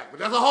on Shaq. But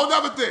that's a whole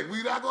nother thing.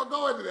 We're not going to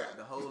go into that.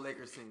 The whole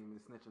Lakers team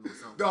is snitching on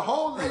something. The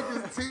whole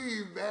Lakers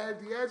team, man,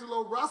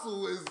 D'Angelo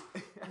Russell is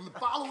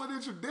following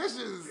the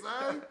traditions,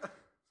 man.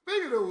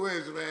 Speaking of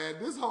which, man,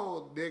 this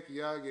whole Nick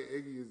Young and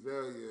Iggy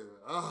Azalea,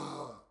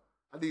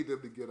 I need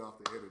them to get off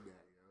the internet,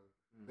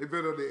 yo. They've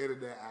been on the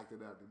internet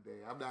acting out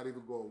today. I'm not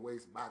even going to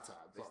waste my time.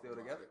 They still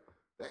together?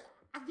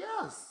 I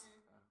guess.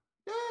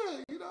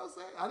 Yeah, you know what I'm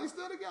saying? Are they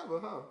still together,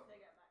 huh?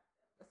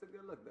 That's a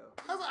good look, though.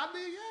 I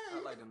mean, yeah.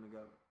 I like them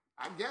together.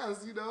 I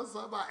guess, you know,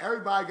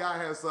 everybody got to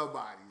have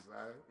somebody's,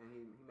 right? And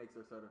he makes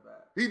her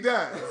certified. He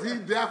does. He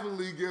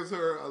definitely gives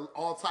her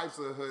all types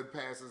of hood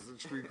passes and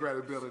street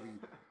credibility.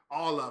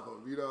 All of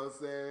them, you know what I'm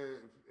saying?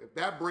 If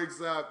that breaks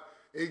up,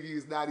 Iggy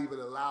is not even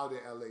allowed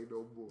in LA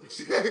no more.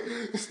 She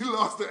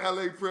lost her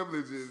LA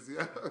privileges,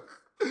 yeah.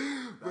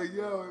 But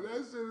yo,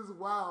 that shit is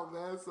wild,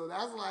 man. So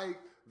that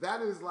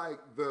is like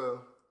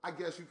I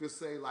guess you could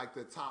say like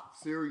the top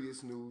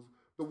serious news.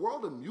 The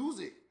world of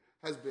music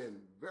has been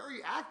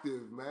very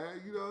active,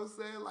 man. You know what I'm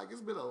saying? Like,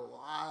 it's been a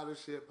lot of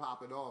shit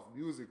popping off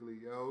musically,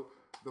 yo.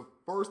 The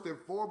first and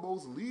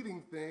foremost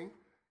leading thing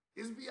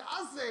is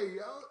Beyonce,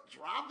 yo.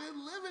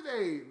 Dropping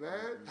Lemonade,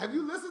 man. Have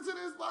you listened to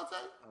this, Monte?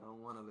 I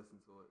don't want to listen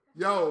to it.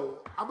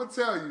 Yo, I'm going to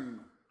tell you.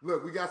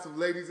 Look, we got some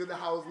ladies in the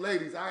house.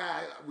 Ladies,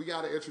 we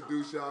got to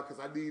introduce y'all because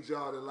I need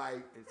y'all to,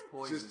 like,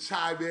 just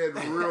chime in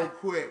real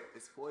quick.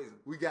 It's poison.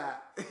 We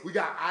got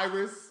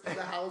Iris in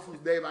the house, whose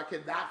name I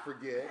cannot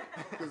forget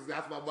because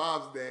that's my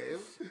mom's name.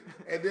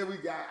 And then we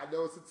got, I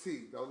know it's a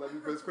T. Don't let me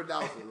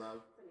mispronounce it,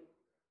 love.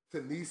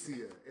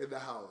 Tanisha in the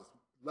house.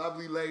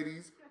 Lovely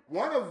ladies.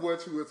 One of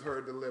which who has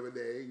heard the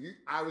Lemonade.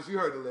 Iris, you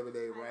heard the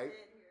Lemonade, right? I did hear it.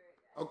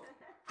 Yeah. Okay.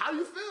 How do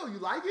you feel? You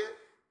like it?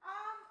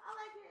 I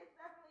like it. It's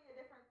definitely a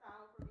different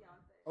sound for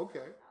Beyonce. Okay.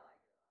 I like it.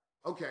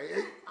 Okay,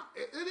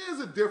 it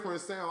is a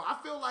different sound. I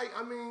feel like,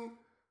 I mean,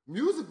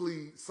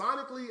 musically,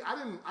 sonically, I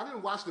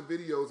didn't watch the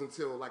videos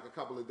until like a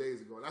couple of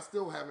days ago, and I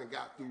still haven't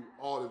got through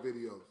all the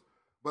videos.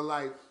 But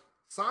like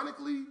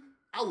sonically,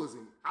 I was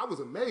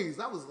amazed.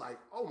 I was like,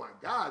 oh my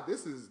God,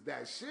 this is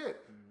that shit.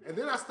 And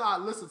then I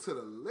started listening to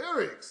the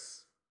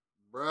lyrics,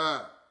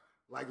 bruh.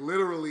 Like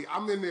literally,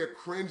 I'm in there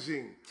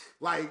cringing.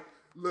 Like,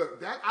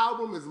 look, that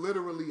album is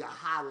literally a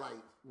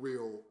highlight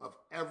reel of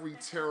every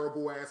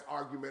terrible ass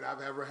argument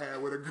I've ever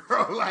had with a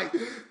girl. Like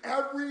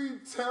every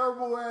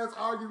terrible ass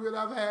argument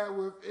I've had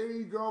with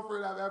any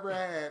girlfriend I've ever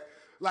had.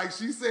 Like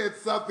she said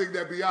something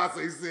that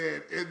Beyonce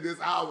said in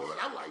this album. And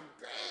I'm like,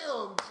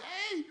 damn,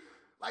 Jay,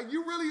 like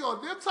you really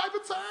on them type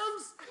of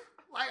terms?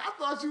 Like I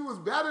thought you was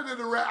better than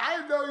the rest. I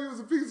didn't know you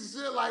was a piece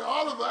of shit like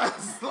all of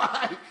us.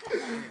 Like,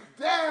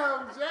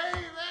 damn, Jay,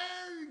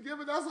 man, you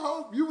giving us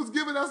hope. You was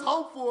giving us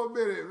hope for a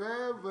minute,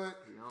 man, but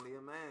only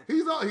a man.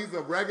 He's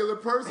a regular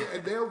person,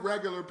 and they're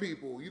regular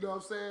people. You know what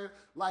I'm saying?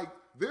 Like,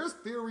 there's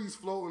theories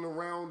floating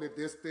around that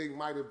this thing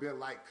might have been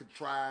like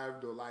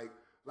contrived, or like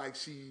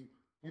she,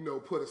 you know,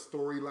 put a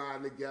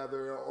storyline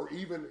together, or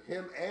even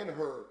him and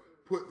her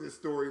put this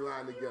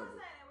storyline together. She was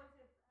saying it was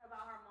just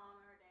about her mom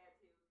and her dad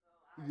too.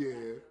 So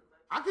Yeah,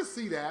 I can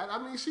see that.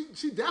 I mean, she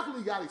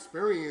definitely got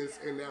experience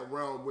in that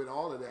realm with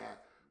all of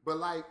that. But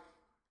like,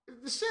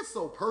 the shit's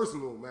so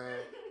personal, man.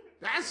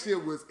 That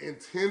shit was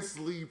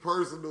intensely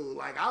personal.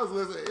 Like, I was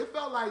listening. It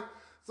felt like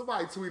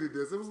somebody tweeted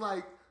this. It was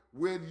like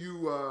when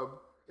you,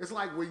 it's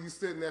like when you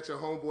sitting at your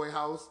homeboy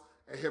house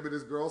and him and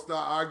his girl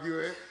start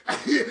arguing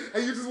and you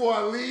just want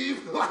to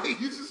leave.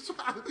 Like, you just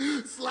try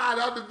to slide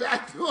out the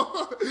back door.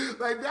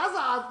 Like, that's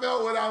how I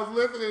felt when I was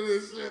listening to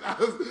this shit. I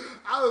was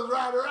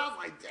riding around. I was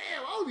like,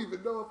 damn, I don't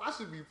even know if I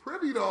should be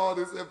privy to all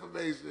this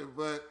information.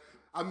 But,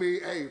 I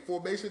mean, hey,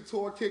 Formation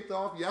Tour kicked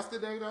off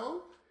yesterday,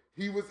 though.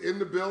 He was in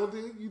the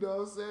building, you know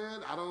what I'm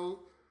saying? I don't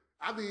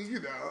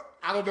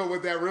know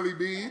what that really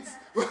means,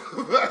 but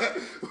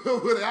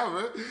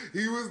whatever.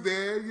 He was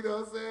there, you know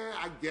what I'm saying?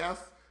 I guess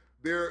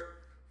they're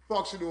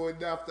functional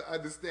enough to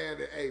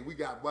understand that, hey, we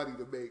got money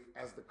to make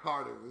as the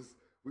Carters.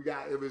 We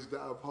got image to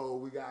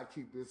uphold. We got to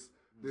keep this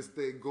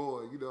thing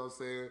going, you know what I'm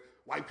saying?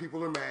 White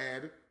people are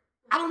mad.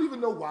 I don't even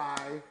know why.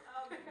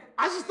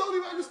 I just don't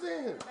even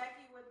understand.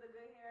 Becky with the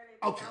good hair, they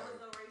think that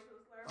was a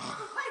racial slur.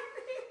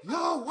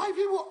 Yo, white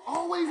people are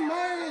always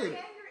mad. Angry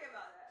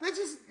about that. They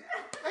just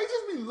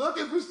be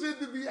looking for shit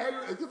to be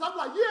angry. Because I'm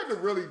like, you had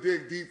to really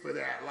dig deep for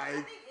that. Like, I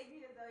think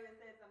Iggy Azalea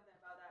said something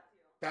about that too.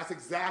 That's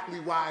exactly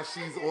why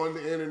she's on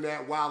the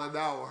internet wilding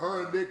out.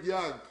 Her and Nick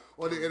Young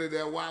on the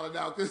internet wilding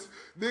out. Because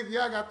Nick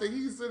Young, I think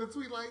he sent a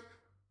tweet like,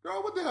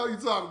 girl, what the hell are you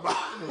talking about?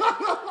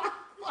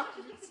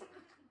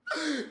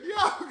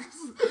 Yo,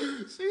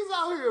 she's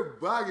out here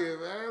bugging,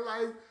 man.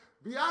 Like,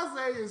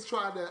 Beyonce is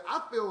trying to,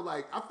 I feel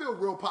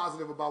real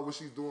positive about what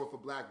she's doing for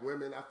black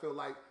women. I feel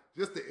like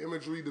just the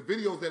imagery, the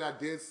videos that I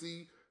did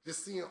see,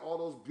 just seeing all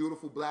those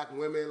beautiful black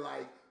women,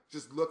 like,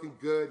 just looking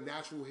good,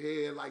 natural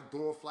hair, like,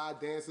 doing fly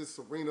dances,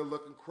 Serena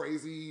looking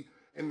crazy,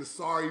 in the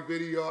Sorry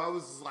video. I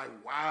was just like,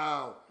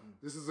 wow,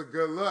 this is a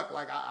good look.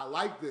 Like, I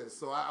like this.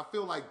 So I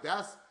feel like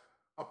that's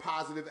a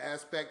positive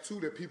aspect, too,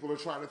 that people are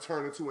trying to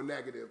turn into a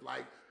negative.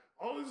 Like,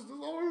 oh, this is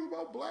always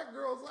about black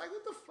girls. Like,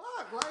 what the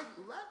fuck? Like,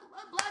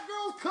 let black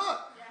girls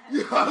cook.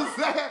 You know what I'm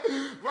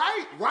saying?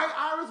 Right,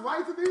 Iris?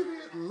 Right,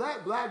 Tanisha?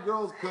 Let black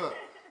girls cook.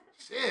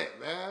 Shit,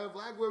 man.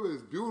 Black women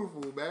is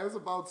beautiful, man. It's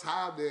about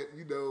time that,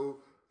 you know,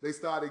 they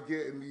started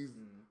getting these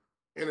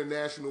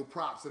international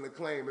props and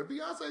acclaim. And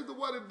Beyonce's the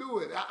one to do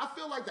it. I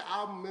feel like the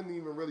album isn't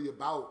even really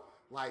about,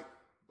 like,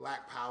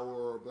 black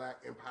power or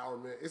black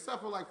empowerment,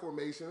 except for, like,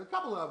 Formation. A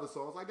couple of other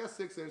songs, like that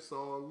 6-inch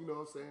song, you know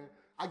what I'm saying?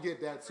 I get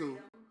that, too.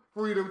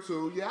 Freedom,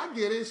 too. Yeah, I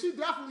get it. She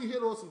definitely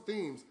hit on some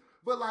themes.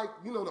 But, like,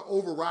 you know, the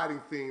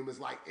overriding theme is,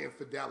 like,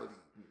 infidelity.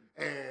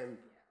 And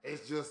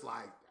it's just,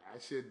 like,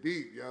 that shit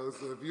deep, yo.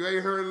 So if you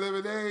ain't heard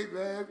Lemonade,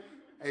 man,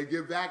 hey,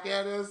 get back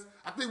at us.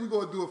 I think we're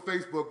going to do a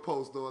Facebook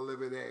post on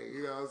Lemonade.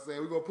 You know what I'm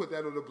saying? We're going to put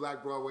that on the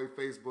Black Broadway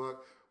Facebook.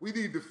 We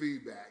need the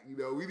feedback. You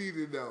know, we need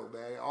to know,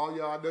 man. All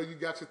y'all, I know you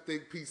got your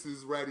think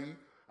pieces ready.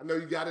 I know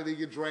you got it in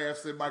your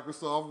drafts in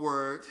Microsoft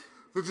Word.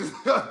 So just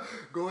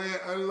go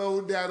ahead and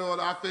unload that on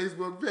our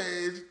Facebook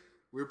page.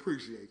 We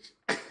appreciate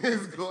you.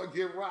 It's going to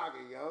get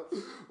rocking, yo.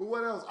 But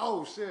what else?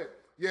 Oh, shit.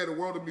 Yeah, the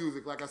world of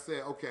music, like I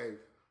said, okay.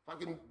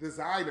 Fucking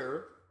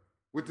designer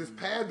with this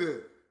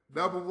Panda,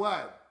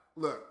 #1.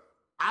 Look,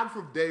 I'm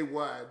from day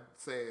one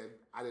saying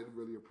I didn't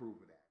really approve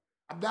of that.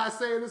 I'm not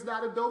saying it's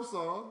not a dope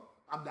song.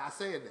 I'm not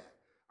saying that.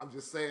 I'm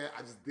just saying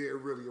I just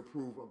didn't really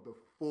approve of the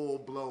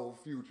full-blown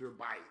Future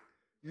bite.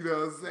 You know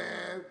what I'm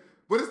saying?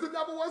 But it's the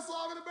 #1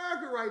 song in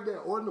America right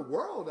now, or in the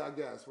world, I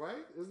guess,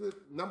 right? Is it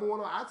 #1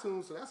 on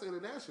iTunes? So that's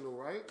international,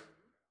 right?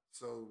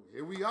 So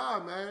here we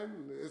are,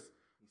 man. He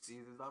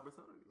sees his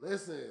opportunity.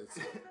 Listen, I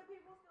think the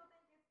people still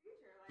think it's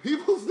Future. Like,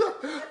 people still.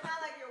 it's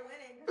not like you're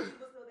winning because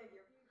people still think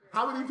you're Future.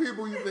 How many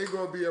people you think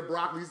gonna be in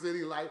Broccoli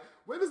City? Like,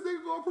 when this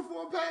nigga gonna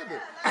perform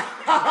Panda?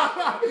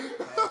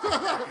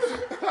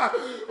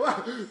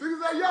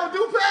 Niggas like, yo,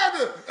 do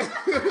Panda.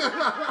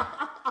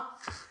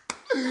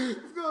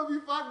 It's gonna be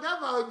fucked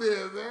up out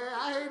there, man.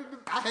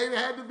 I hate it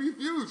had to be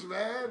Future,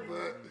 man,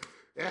 but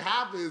it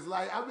happens.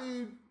 Like, I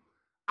mean,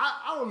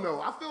 I don't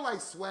know. I feel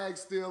like Swag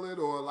stealing,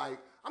 or like,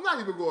 I'm not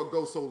even gonna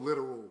go so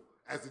literal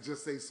as to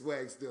just say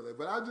Swag stealing,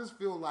 but I just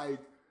feel like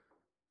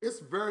it's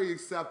very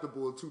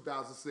acceptable in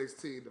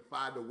 2016 to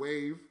find a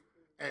wave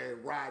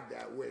and ride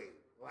that wave.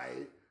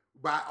 Like,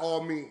 by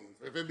all means.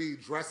 If it be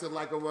dressing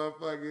like a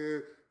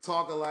motherfucker,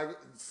 talking like,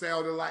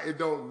 sounding like, it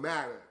don't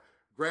matter.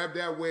 Grab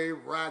that wave,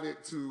 ride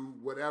it to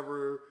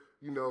whatever,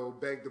 you know,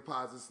 bank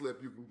deposit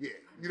slip you can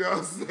get. You know what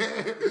I'm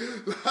saying?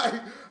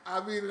 Like,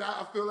 I mean,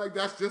 I feel like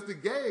that's just a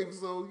game.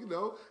 So, you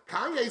know,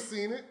 Kanye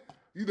seen it.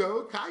 You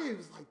know, Kanye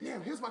was like,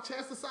 damn, here's my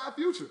chance to sign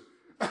Future.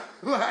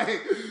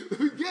 Like,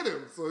 we get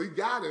him. So he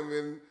got him,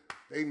 and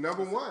they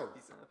 #1.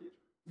 He signed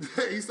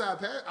Future. He signed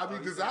Pat. I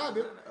mean, designed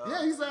it.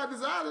 Yeah, he signed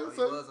designer. He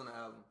So was on the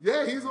album.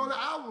 yeah, he's on the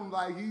album.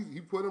 Like,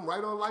 he put him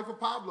right on Life of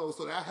Pablo,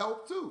 so that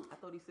helped too. I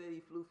thought he said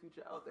he flew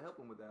Future out to help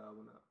him with the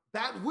album now.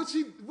 That which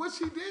he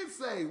did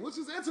say, which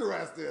is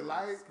interesting.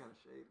 Like, It's kind of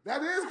shady.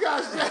 that is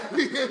kind of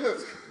shady.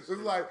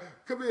 It's like,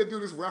 come here and do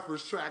this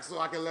reference track so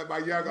I can let my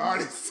young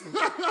artists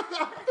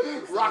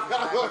rock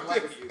out on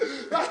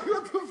this. Like,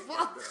 what the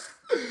fuck?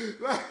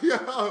 Like,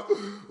 yo,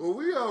 well,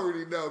 we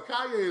already know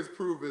Kanye has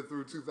proven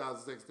through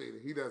 2016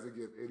 that he doesn't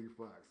give any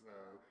fucks.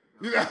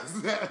 You know what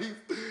I'm saying?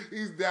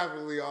 He's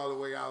definitely all the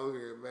way out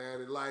here,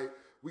 man. And like,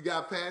 we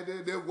got Panda,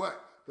 and then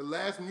what? The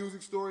last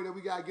music story that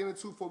we got to get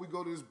into before we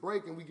go to this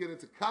break and we get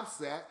into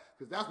Cupsat,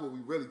 because that's what we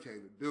really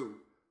came to do.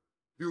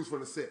 Views from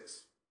the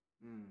 6.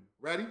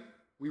 Ready?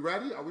 We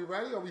ready? Are we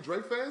ready? Are we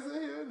Drake fans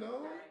in here?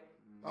 No?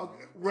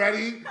 Okay.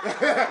 Ready?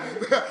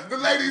 The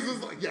ladies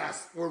was like,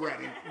 yes, we're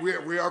ready.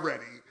 We are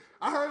ready.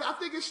 I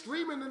think it's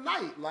streaming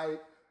tonight.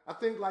 Like, I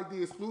think like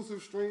the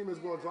exclusive stream is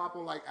going to drop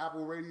on like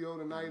Apple Radio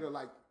tonight or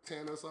like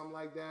 10 or something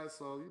like that.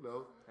 So, you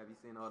know. Have you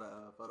seen all the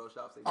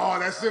Photoshops? Oh,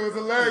 that shit was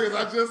hilarious.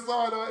 I just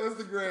saw it on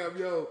Instagram.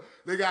 Yo,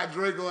 they got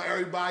Drake on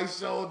everybody's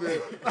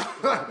shoulder.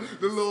 The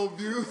little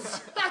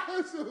views.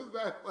 That shit was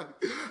that funny.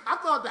 I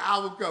thought the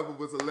album cover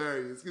was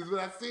hilarious because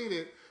when I seen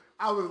it,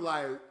 I was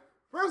like,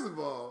 first of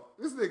all,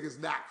 this nigga's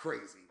not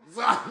crazy.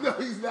 So I know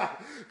he's not.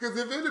 Because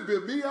if it had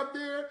been me up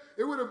there,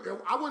 I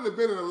wouldn't have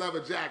been in a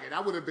leather jacket.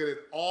 I would have been in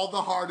all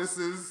the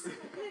harnesses,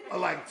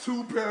 like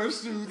 2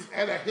 parachutes,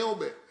 and a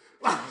helmet.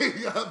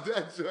 Like, up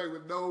that joint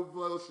with no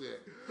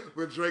bullshit.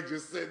 But Drake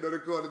just sitting on the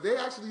corner. They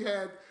actually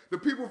had, the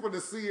people from the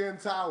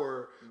CN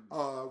Tower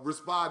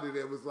responded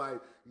and was like,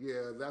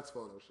 yeah, that's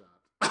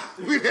Photoshopped.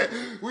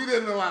 we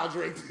didn't allow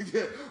Drake to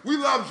get, we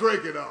love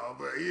Drake and all,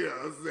 but you know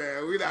what I'm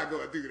saying, we're not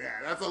going to do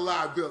that. That's a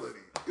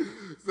liability.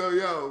 So,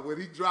 yo, when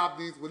he dropped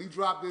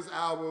this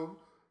album,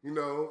 you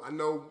know, I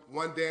know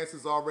One Dance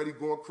is already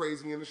going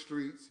crazy in the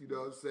streets, you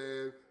know what I'm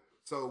saying?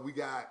 So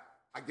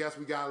I guess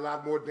we got a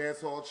lot more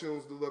dancehall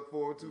tunes to look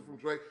forward to from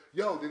Drake.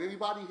 Yo, did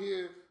anybody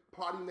hear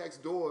Party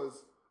Next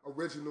Door's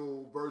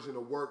original version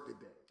of Work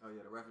today? Oh,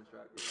 yeah, the reference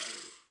track. Yeah,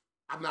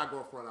 I'm not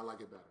going front, I like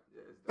it better.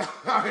 yeah, it's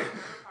dope. All right.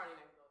 Party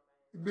Next Door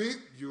fan. Me,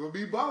 you and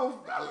me both.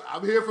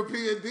 I'm here for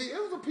P&D.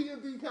 It was a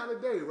P&D kind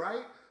of day,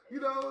 right? You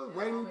know,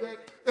 rainy day.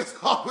 It's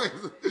always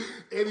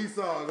any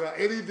song, right?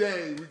 Any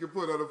day we can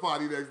put on a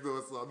Party Next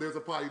Door song. There's a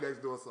Party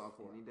Next Door song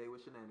for it. Any day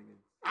with shenanigans.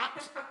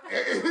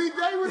 Any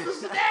day with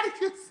the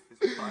shenanigans.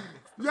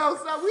 Yo,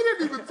 son, we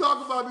didn't even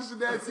talk about the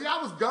shenanigans. See,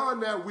 I was gone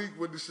that week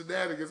when the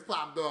shenanigans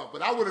popped off,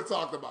 but I would have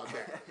talked about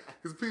that.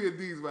 Because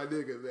P&D's my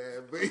nigga,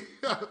 man.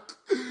 But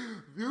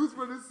Views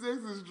from the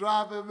Six is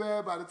dropping,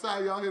 man. By the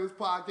time y'all hear this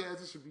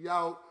podcast, it should be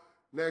out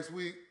next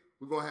week.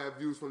 We're going to have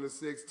Views from the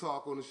Six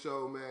talk on the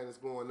show, man. It's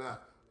going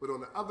up. But on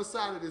the other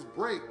side of this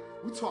break,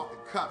 we talking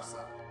Cups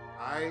Up,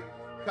 all right?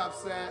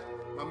 Cups Up,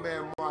 my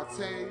man Marte,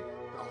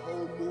 the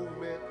whole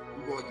movement.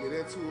 We're going to get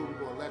into it. We're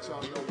going to let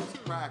y'all know what's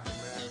cracking,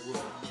 man. We'll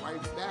be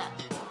right back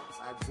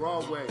at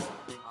Broadway.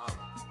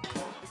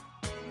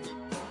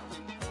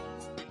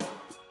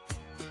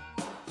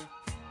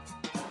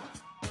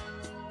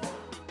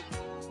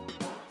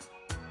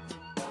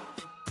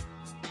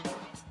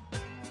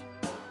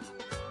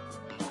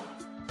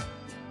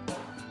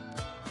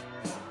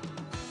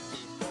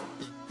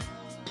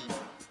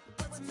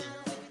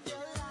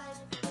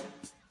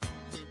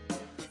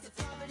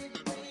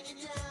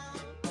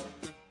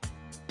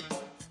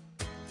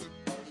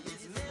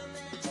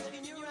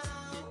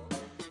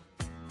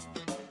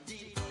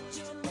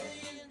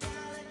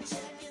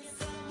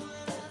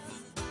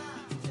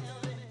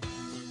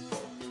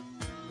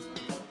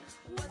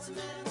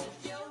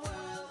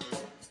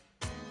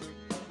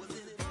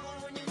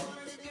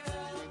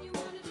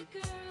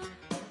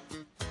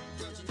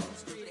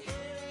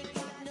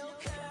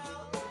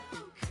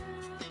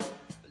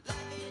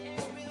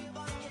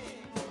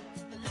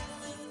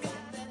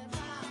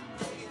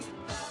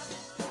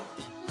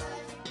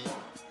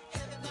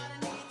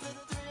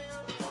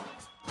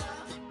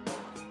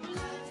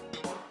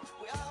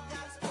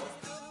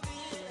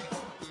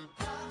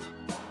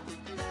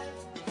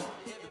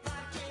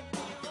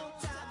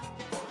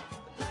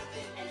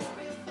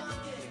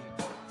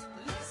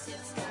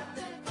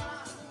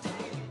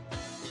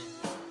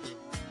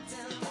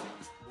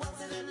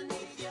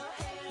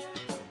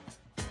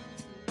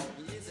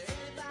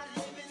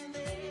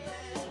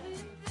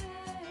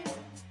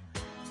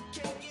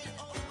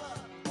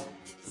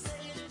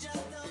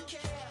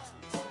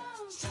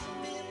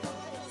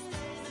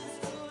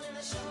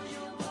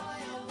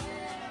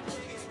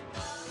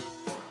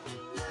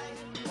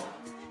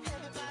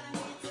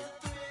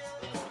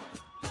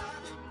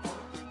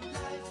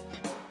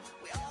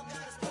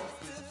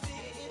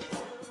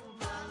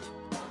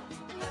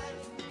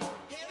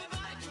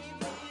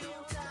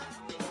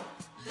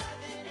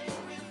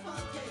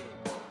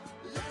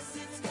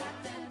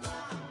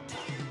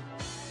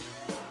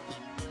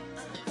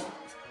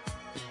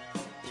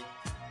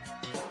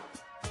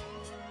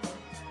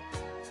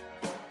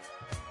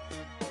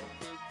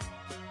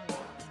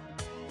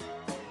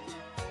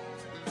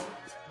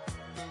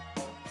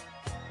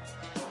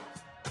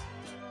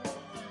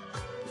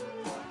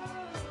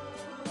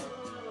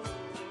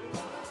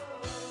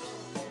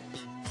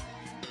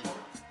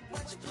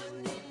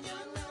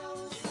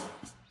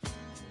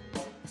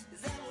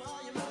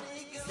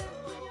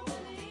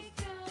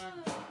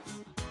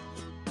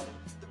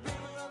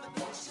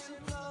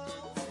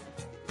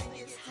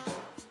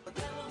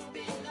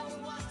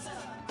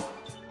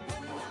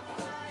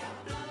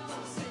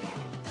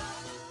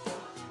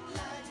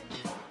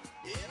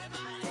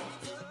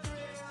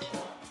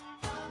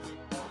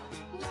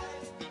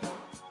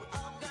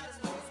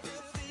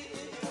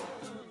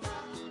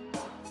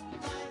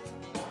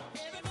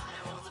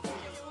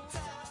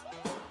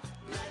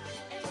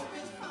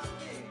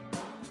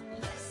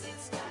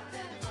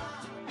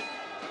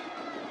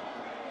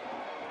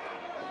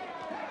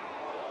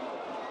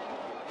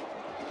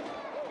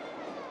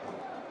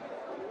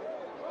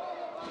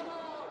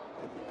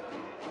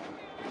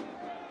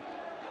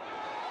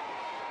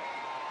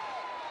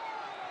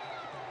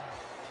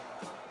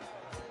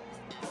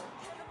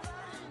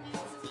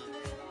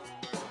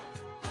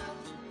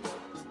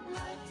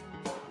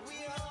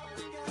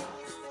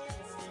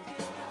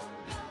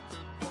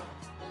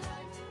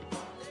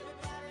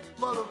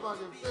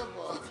 Motherfucking fifth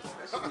off.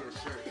 That should be a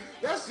shirt.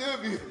 That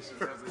should be a Should shirt.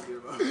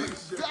 definitely be a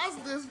shirt. That's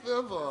this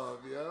fifth off,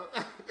 yo.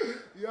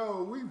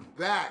 Yo, we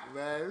back,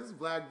 man. This is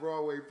Black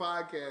Broadway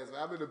Podcast.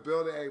 I'm in the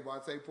building. Hey,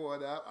 Marte, pour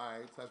it up. All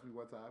right, touch me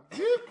one time.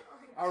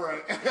 All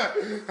right.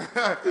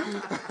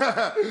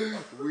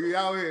 We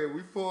out here.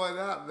 We pouring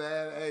up,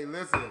 man. Hey,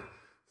 listen.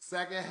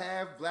 Second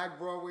half, Black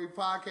Broadway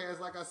Podcast.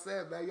 Like I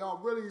said, man, y'all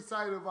really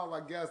excited about my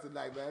guest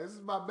tonight, man. This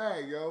is my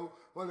man, yo.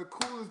 One of the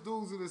coolest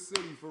dudes in the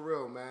city, for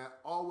real, man.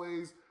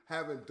 Always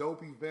having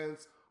dope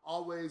events.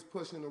 Always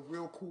pushing a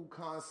real cool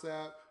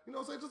concept. You know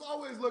what I'm saying? Just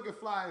always looking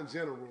fly in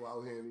general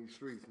out here in these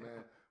streets,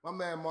 man. My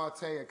man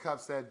Marte and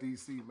Cupsat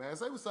DC, man.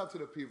 Say what's up to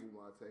the people,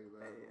 Marte,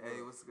 man.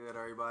 Hey, what's good,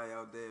 everybody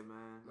out there,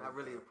 man? I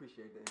really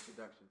appreciate the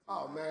introduction.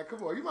 Oh, man,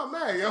 come on. You my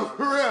man, yo.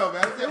 For real,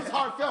 man. It was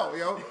heartfelt,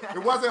 yo.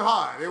 It wasn't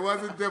hard. It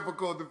wasn't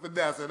difficult to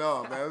finesse at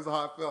all, man. It was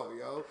heartfelt,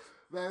 yo.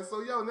 Man,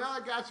 so, yo, now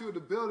I got you in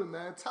the building,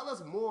 man. Tell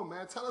us more,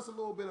 man. Tell us a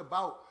little bit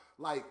about,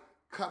 like,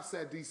 Cups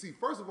at DC.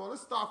 First of all,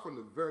 let's start from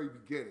the very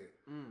beginning.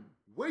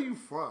 Where you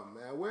from,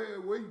 man?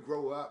 Where you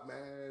grow up,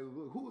 man?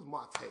 Who's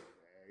Monte, man?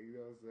 You know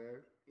what I'm saying?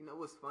 You know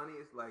what's funny?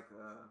 It's like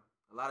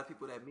a lot of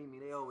people that meet me,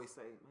 they always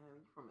say, "Man,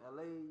 you from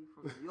LA? You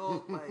from New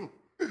York? Like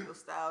your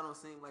style don't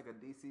seem like a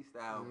DC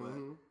style." But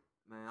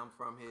man, I'm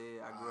from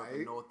here. I grew up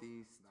in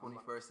Northeast,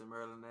 21st and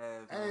Maryland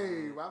Ave. Hey,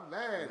 man. my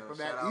man, You know, from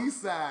shout that out-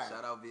 east side.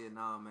 Shout out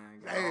Vietnam, man.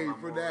 Got Hey, all my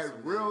from morals that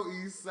from real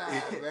there. east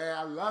side, man.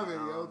 I love it,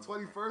 yo.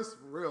 21st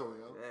for real,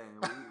 yo.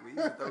 Yeah, and we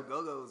used to throw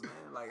go-go's,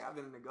 man. Like I've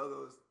been in the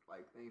go-go's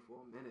like thing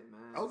for a minute,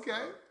 man. Okay.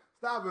 So,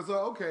 Stop it. So,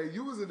 okay,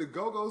 you was in the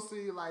go-go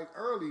scene like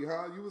early,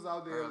 huh? You was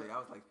out there. early, I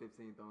was like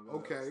 15 throwing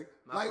go-go's. Okay.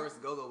 My Like-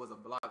 first go-go was a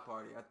block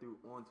party. I threw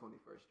on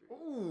 21st Street.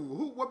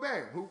 Ooh, what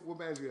band? What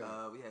band you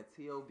had? We had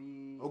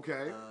T.O.B.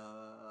 Okay.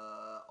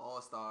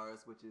 All Stars,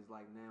 which is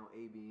like now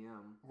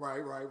ABM. Right.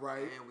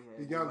 And we had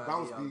The Young UIB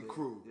Bounce out Beat there.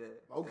 crew.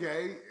 Yeah.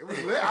 Okay. It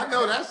was lit. I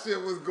know that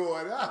shit was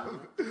going up.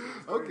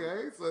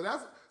 Okay. So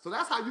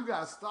that's how you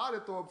got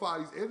started throwing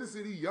parties in the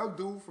city. Young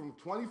dude from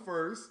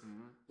 21st.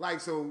 Like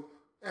so.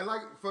 And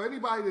like for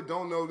anybody that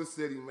don't know the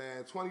city,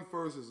 man,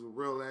 21st is a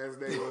real ass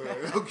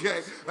neighborhood.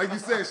 Okay, like you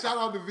said, shout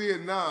out to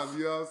Vietnam.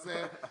 You know what I'm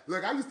saying?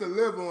 Look, I used to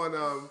live on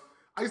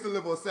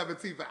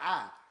 17th and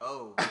I.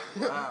 Oh,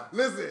 wow.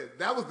 Listen,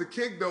 that was the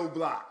kick door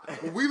block.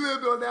 When we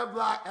lived on that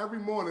block, every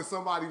morning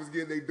somebody was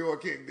getting their door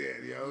kicked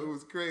in. Yo, it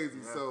was crazy.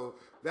 Yeah. So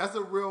that's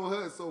a real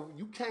hood. So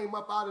you came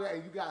up out of that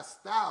and you got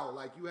style.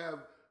 Like you have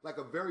like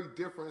a very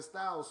different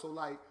style. So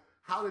like,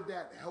 how did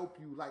that help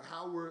you? Like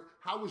how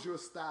was your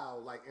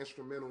style like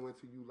instrumental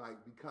into you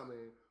like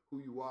becoming who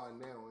you are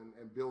now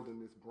and building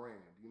this brand?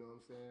 You know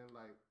what I'm saying?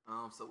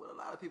 Like So what a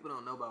lot of people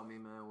don't know about me,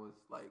 man, was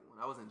like when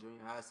I was in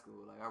junior high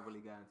school, like I really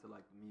got into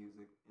like the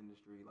music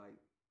industry, like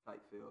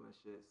type field and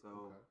shit.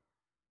 So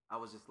I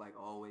was just like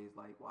always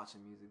like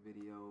watching music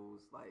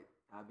videos. Like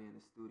I'd be in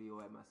the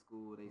studio at my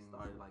school. They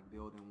started like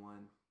building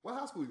one. what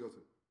high school you go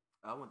to?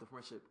 I went to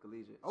Friendship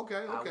Collegiate.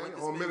 Okay. I went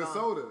to On Spingarn.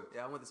 Minnesota.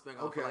 Yeah, I went to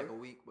Spingarn Okay. for like a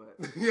week, but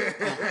Yeah,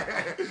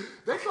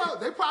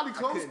 they probably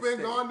close couldn't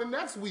Spingarn the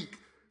next week.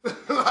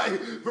 Like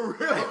for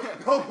real,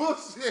 no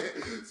bullshit.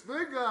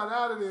 Spingarn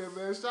out of there,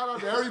 man. Shout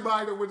out to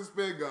everybody that went to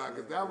Spingarn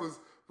because that was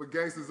for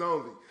gangsters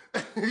only.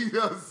 You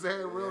know what I'm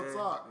saying? Real yeah,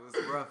 talk. It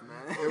was rough,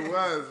 man. It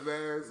was,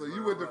 man. So you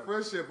real went to rough.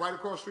 Friendship right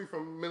across the street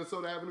from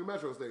Minnesota Avenue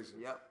Metro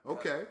Station. Yep.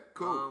 Okay,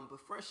 cool. But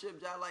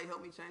Friendship just like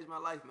helped me change my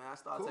life, man. I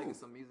started Cool. taking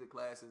some music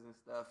classes and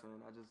stuff,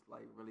 and I just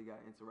like really got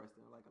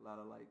interested in like a lot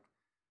of like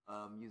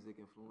music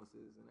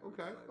influences and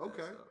everything like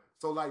that.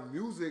 So like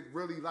music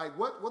really like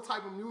what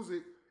type of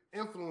music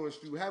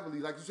influenced you heavily?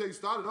 Like you said, you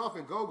started off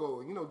in go-go,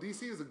 and you know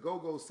DC is a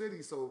go-go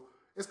city, so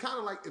it's kind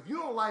of like if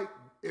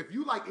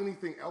you like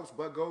anything else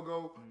but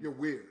go-go, you're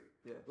weird.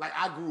 Yeah. Like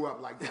I grew up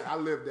like that. I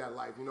lived that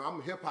life. You know, I'm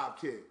a hip hop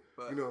kid.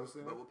 But, you know what I'm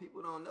saying? But what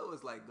people don't know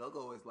is like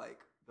go-go is like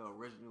the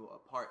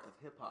original part of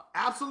hip hop.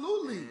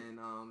 Absolutely. And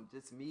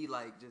just me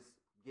like just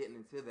getting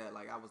into that,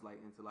 like I was like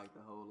into like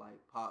the whole like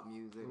pop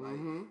music, like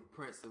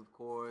Prince of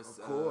course.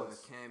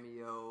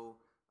 Cameo.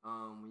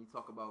 When you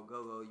talk about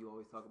go-go, you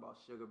always talk about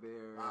Sugar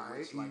Bear,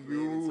 which like led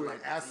EU, into like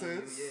the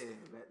Essence. EU,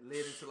 that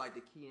led into like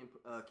the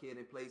Kid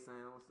and Play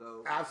sound.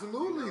 So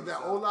Absolutely, you know, that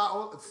so-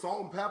 Ola,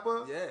 Salt and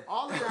Pepper, Yeah.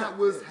 all of that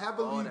was All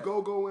heavily that.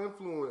 go-go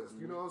influenced.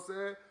 You know what I'm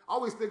saying? I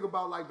always think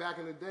about like back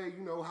in the day,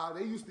 you know how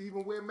they used to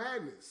even wear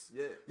Madness.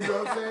 Yeah. You know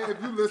what I'm saying?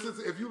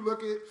 If you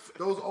look at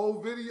those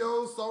old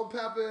videos, Salt and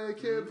Pepper and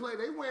Kid and Play,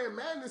 they wearing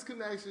Madness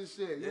connection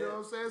shit. You know what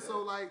I'm saying? Yeah. So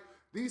like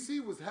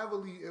DC was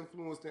heavily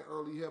influenced in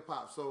early hip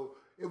hop. So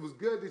it was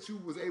good that you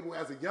was able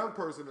as a young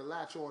person to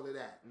latch on to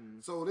that.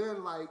 So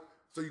then like,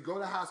 so you go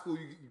to high school,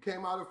 you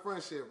came out of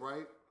Friendship,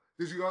 right?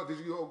 Did you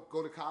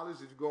go to college?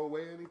 Did you go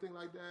away or anything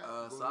like that?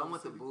 Go So I the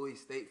went to city? Bowie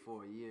State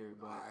for a year,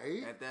 but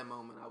Right. at that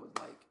moment I was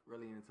like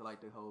really into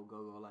like the whole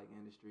go-go like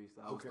industry.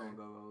 So I was throwing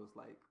go-go's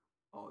like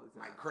all the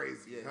time. Like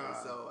crazy, Yeah.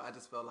 huh? So I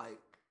just felt like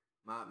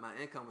my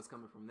income was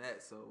coming from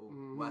that. So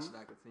why should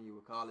I continue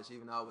with college?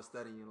 Even though I was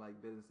studying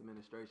like business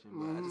administration,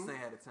 but I just ain't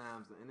had the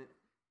times, and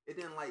it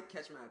didn't like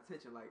catch my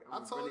attention. Like I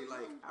told really you,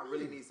 like I yeah.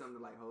 really need something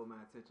to like hold my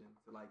attention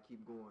to like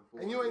keep going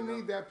forward. And you ain't know?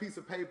 need that piece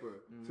of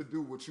paper to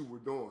do what you were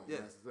doing. Yeah.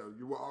 So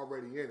you were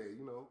already in it,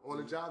 you know, on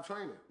the job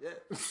training. Yeah,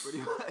 pretty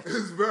much.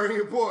 It's very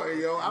important,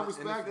 yo. I In the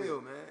respect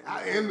field, it.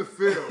 man. In the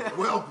field.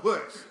 Well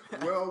put.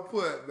 Well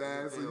put,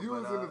 man. So field, you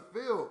was but, in the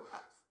field.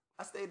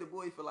 I stayed at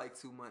Bowie for like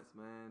 2 months,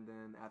 man.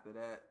 Then after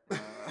that,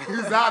 You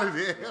was out of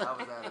there. yeah, I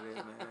was out of there,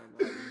 man.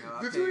 Like,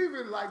 I Did paid- you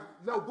even like,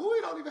 no,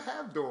 Bowie don't even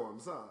have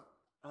dorms,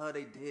 huh?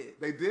 They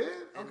did. They did?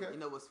 And Okay. you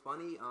know what's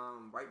funny?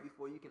 Right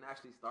before you can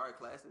actually start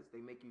classes,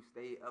 they make you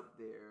stay up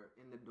there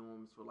in the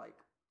dorms for like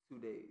 2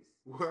 days.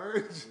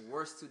 Word?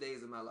 Worst 2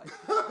 days of my life.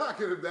 I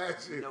can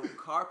imagine. No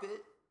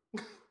carpet,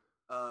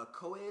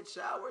 co-ed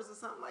showers or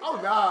something like Oh,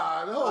 that.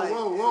 nah. No, Like,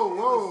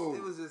 whoa.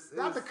 It was just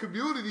Not the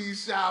community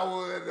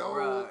shower and all,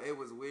 Bruh, it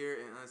was weird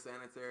and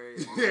unsanitary.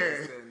 And Yeah. I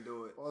just couldn't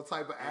do it. all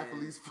type of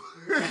athletes.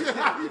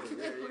 yeah.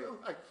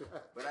 Like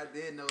that. But I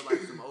did know like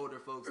some older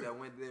folks that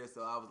went there,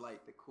 so I was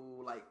like the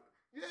cool like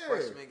Yeah.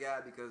 freshman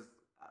guy because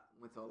I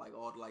went to like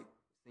all the like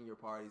senior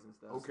parties and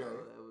stuff. Okay. So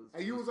that was,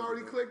 and you was pretty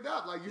already dope. clicked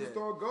up. Like, you was Yeah.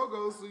 throwing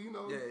go-go's, so, you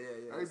know,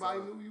 Yeah. everybody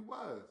So, knew you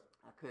was.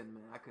 I couldn't,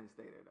 man. I couldn't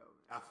stay there, though.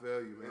 I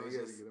feel you, man. It was You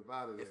had to just- get up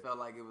out of there. It felt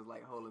like it was,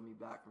 like, holding me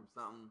back from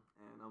something,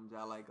 and I'm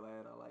just, like,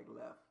 glad I, like,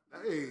 left.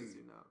 Hey. Because,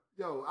 you know.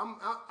 Yo,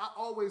 I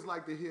always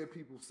like to hear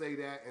people say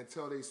that and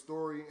tell their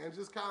story and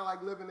just kind of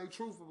like living their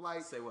truth of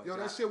like, Say what? yo,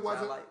 that Ja- shit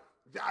wasn't. Ja-like?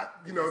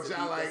 You know, That's a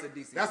Ja, D- like, that's a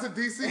DC. that's a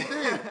DC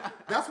thing.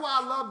 That's why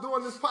I love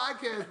doing this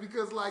podcast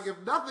because, like, if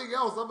nothing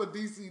else, I'm a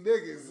DC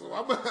nigga, so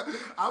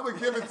I'm gonna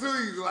give it to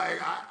you. Like,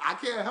 I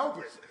can't help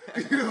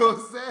it. You know what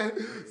I'm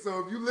saying? So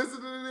if you listen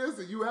to this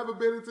and you haven't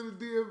been into the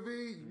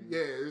DMV,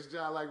 yeah, it's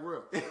Ja like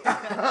real.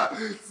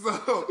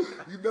 So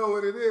you know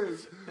what it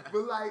is.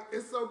 But like,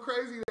 it's so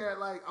crazy that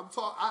like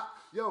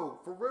yo,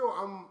 for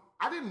real,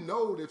 I didn't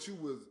know that you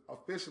was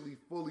officially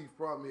fully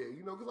from here,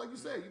 you know, because like you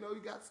said, you know,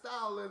 you got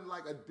style and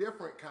like a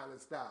different kind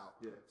of style.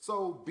 Yeah.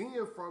 So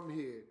being from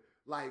here,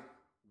 like,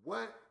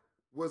 what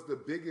was the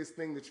biggest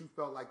thing that you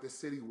felt like the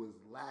city was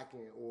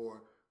lacking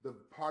or the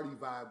party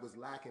vibe was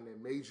lacking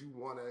that made you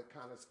want to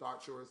kind of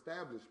start your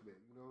establishment?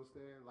 You know what I'm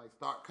saying? Like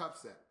start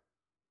Cupset.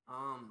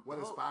 What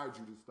the whole- inspired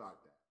you to start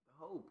that?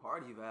 The whole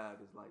party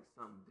vibe is like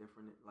something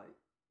different, like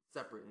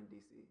separate in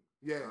DC.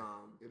 Yeah,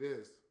 it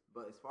is.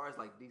 But as far as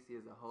like DC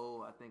as a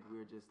whole, I think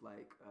we're just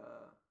like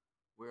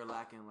we're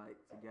lacking like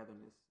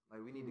togetherness.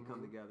 Like we need to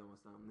come together on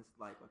something. This is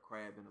like a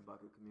crab in a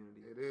bucket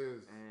community. It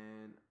is.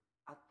 And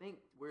I think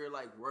we're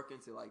like working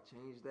to like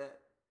change that.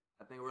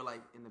 I think we're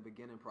like in the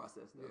beginning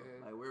process though.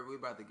 Yeah. Like we're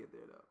about to get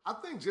there though. I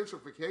think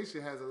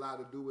gentrification has a lot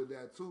to do with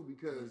that too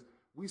because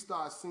we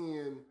start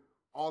seeing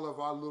all of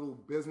our little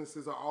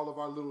businesses or all of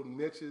our little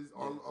niches,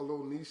 our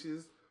little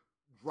niches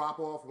drop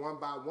off one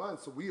by one.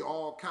 So we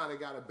all kind of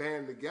got to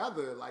band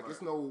together. Like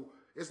it's no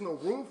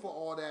room for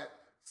all that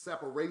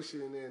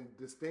separation and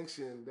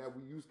distinction that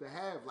we used to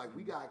have. Like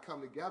we got to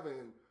come together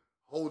and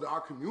hold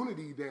our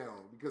community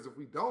down because if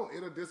we don't,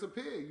 it'll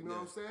disappear. You know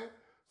what I'm saying?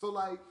 So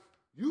like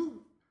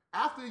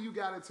after you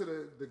got into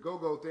the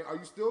go-go thing, are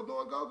you still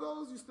doing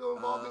go-go's? You still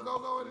involved in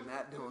go-go? I'm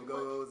not doing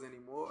go-go's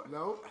anymore.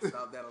 No? I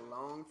stopped that a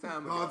long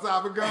time ago. Long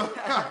time ago?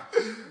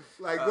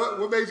 Like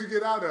what made you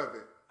get out of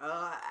it?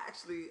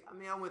 Actually, I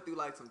mean, I went through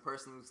like some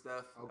personal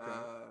stuff. Okay.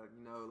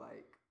 You know,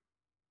 like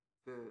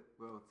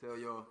tell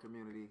your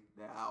community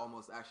that I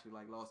almost actually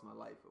like lost my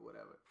life or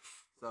whatever.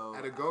 So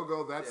At a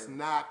go-go, that's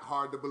not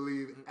hard to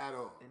believe at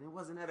all. and it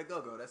wasn't at a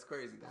go-go. That's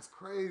crazy. That's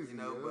crazy, You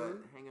know, yo. but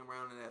hanging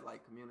around in that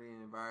like community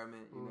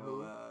environment, you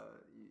know,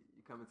 you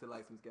come into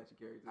like some sketchy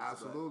characters. but,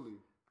 Absolutely.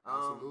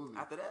 Absolutely.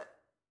 After that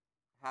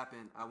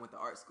happened, I went to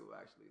art school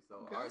actually.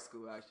 So art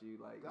school actually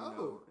like you know.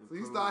 So you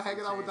improved start and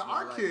hanging out with the changed my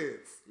art life.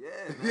 kids. Yeah,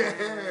 Yeah.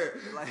 man.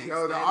 Like,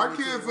 Yo, the expanded art me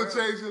to kids the will world.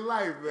 change your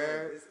life, man.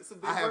 Yeah, it's a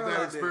big I have world that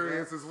out there, man.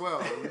 experience as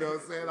well. You know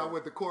what I'm saying? I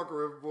went to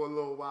Corcoran for a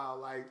little while.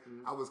 Like,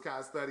 I was kind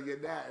of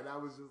studying that, and I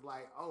was just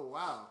like, oh,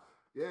 wow.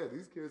 Yeah,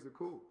 these kids are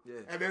cool.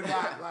 Yeah. And they're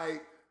not,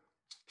 like,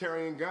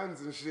 carrying guns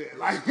and shit.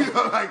 Like, you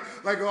know,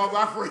 like all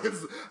my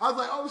friends. I was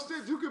like, oh,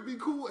 shit, you could be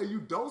cool and you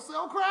don't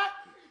sell crack?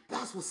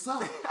 That's what's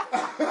up.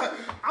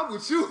 I'm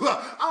with you.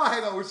 I'll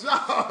hang out with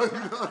y'all. You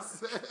know what I'm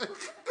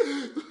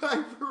saying?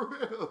 Like, for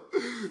real.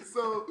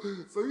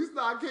 So you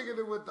start kicking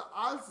it with the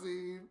art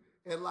scene,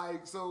 and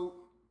like, so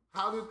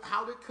how did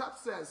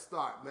Cupset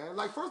start, man?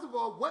 Like, first of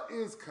all, what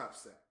is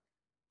Cupset?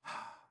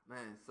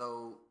 Man,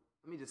 so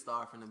let me just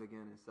start from the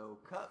beginning. So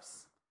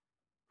Cups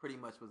pretty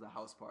much was a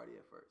house party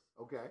at first.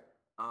 Okay.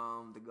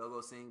 The go-go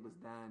scene was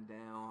dying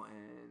down,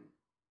 and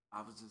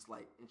I was just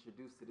like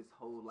introduced to this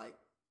whole like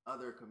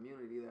other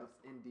community that was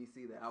in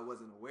DC that I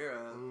wasn't aware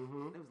of.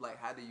 Mm-hmm. It was like,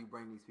 how do you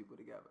bring these people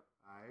together?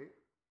 All right.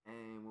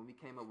 And when we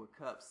came up with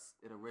Cups,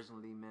 it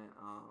originally meant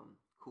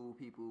cool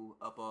people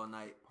up all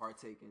night,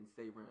 partaking,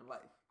 savoring life.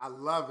 I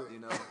love it. You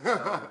know, so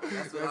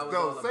that's what I was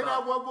all dope. Say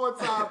about. that one more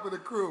time for the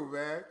crew,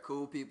 man.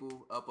 Cool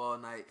people up all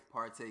night,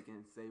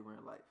 partaking,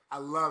 savoring life. I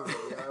love it,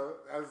 yo.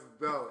 That's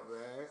dope,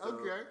 man. So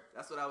Okay.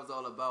 that's what I was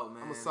all about,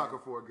 man. I'm a sucker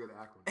for a good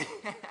acronym.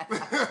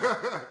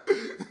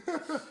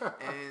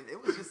 And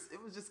it was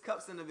just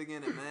Cups in the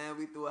beginning, man.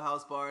 We threw a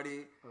house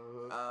party.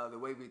 The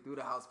way we threw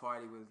the house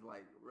party was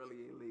like really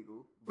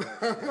illegal, but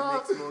it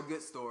makes for a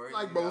good story.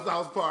 Like you most know.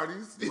 house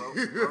parties.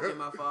 Broke in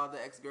my father's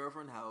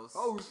ex-girlfriend house.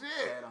 Oh,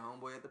 shit. Had a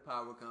homeboy at the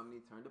power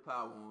company, turned the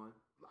power on.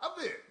 Love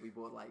it. We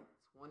bought like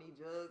 20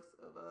 jugs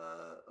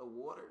of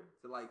water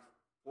to like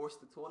force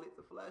the toilet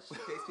to flush in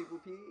case people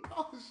peed.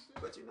 Oh,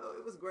 shit. But you know,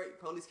 it was great.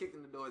 Police kicked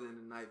in the door at the end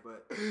of the night,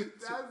 but That's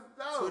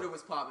dope. Twitter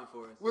was popping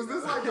for us. Was you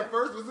this know? like the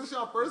first? Was this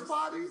your first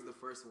party? This was the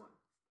first one.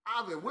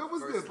 I mean, when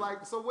was first this? one.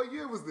 Like, so what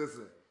year was this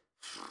in?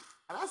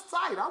 That's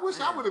tight. I wish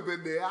I Man. would have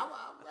been there. I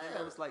think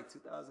that was like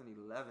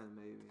 2011,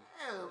 maybe.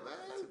 Damn, man.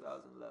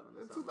 2011.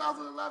 In or something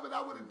like 2011, that.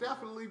 I would have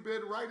definitely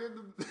been right in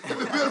the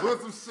middle of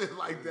some shit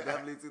like that.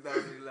 Definitely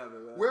 2011.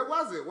 Man. Where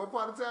was it? What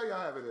part of town y'all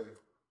have it in?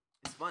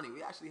 It's funny.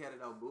 We actually had it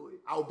out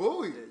Bowie. Out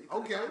Bowie. Yeah, you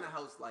couldn't Okay. find a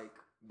house like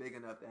big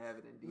enough to have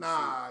it in DC.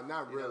 Nah,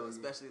 not You know, really.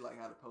 especially like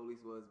how the police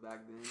was back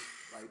then.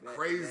 Like that,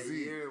 Crazy. that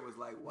year was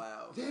like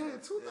wow. Yeah,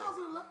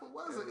 2011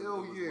 was an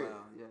ill year. Wild,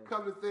 yeah.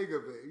 Come to think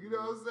of it, you know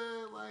what I'm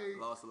saying?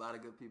 Like, Lost a lot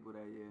of good people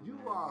that year. you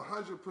man. are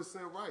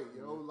 100% right,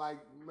 yo. Like,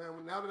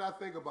 man, now that I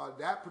think about it,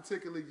 that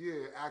particular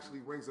year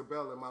actually rings a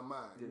bell in my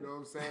mind. You Yeah. know what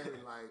I'm saying?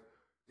 And like,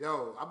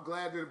 yo, I'm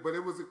glad that, but it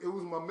was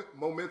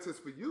momentous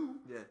for you,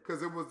 Yeah.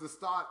 because it was the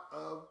start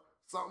of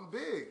something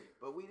big.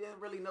 But we didn't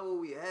really know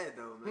what we had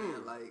though,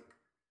 man. Like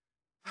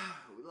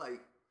we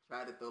like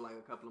tried to throw like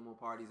a couple of more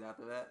parties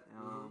after that.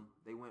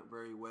 They went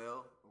very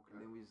well. Okay.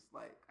 And then we just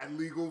like At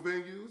legal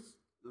venues.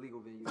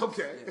 legal venues.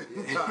 Okay.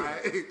 Yeah. All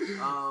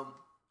right.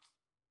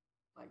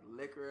 Like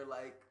liquor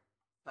like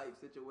type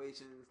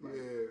situations, like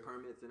Yeah.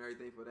 permits and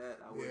everything for that.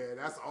 Yeah,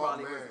 that's all,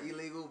 probably man. was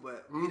illegal,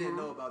 but we didn't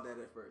know about that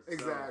at first. So,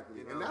 Exactly.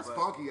 you know, And that's but-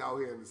 funky out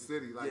here in the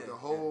city. Like, Yeah, the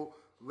whole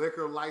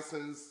liquor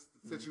license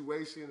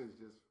situation is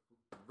just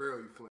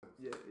very flimsy.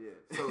 Yeah, yeah.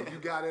 So you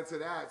got into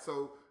that.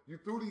 So you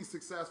threw these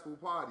successful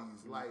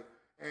parties,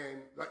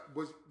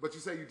 but you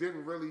say you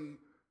didn't really.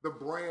 The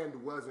brand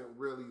wasn't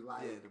really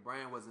like. Yeah, the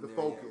brand wasn't the there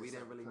focus yet. We at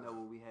didn't the really time. know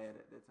what we had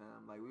at that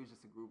time. Like we was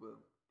just a group of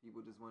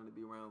people just wanted to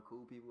be around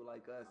cool people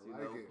like us, I you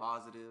like know, it.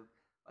 positive.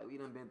 Like we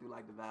done been through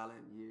like the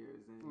violent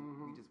years, and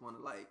we just want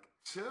to like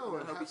chill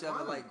and help have each other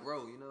fun. like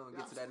grow, you know, and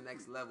get to that Absolutely.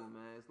 next level,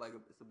 man. It's like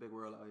it's a big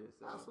world out here.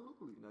 So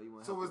Absolutely. you know, you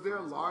want. So is there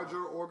a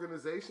larger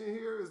organization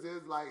here? Is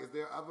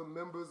there other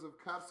members of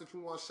Cups that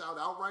you want to shout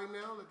out right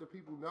now? Let the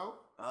people know.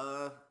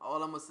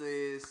 All I'm gonna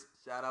say is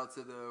shout out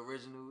to the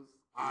originals.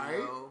 All right.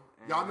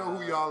 And, Y'all know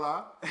who y'all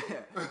are.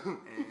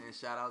 and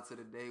shout out to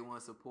the day one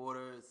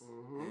supporters,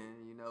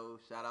 and you know,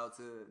 shout out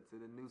to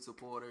the new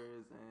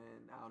supporters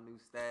and our new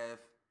staff.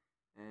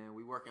 And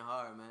we working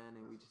hard, man,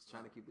 and we just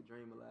trying to keep the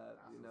dream alive,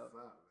 That's you know. what's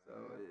up, So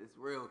man. it's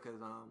real because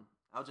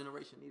our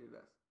generation needed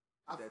us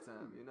at I that feel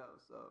time, you. you know.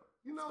 So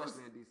You know,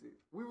 especially in DC.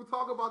 We were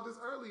talking about this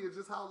earlier,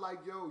 just how like,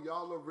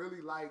 y'all are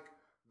really like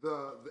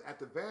the at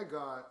the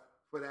vanguard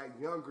for that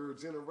younger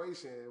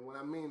generation. And when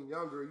I mean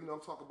younger, you know,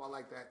 I'm talking about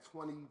like that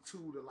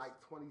 22 to like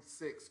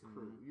 26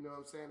 crew. You know what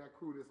I'm saying? That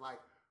crew that's like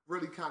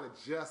really kind of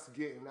just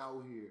getting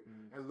out here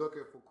and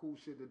looking for cool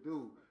shit to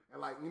do. And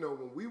like, you know,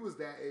 when we was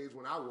that age,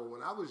 when I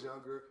was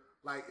younger,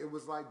 like it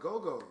was like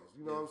go-go's,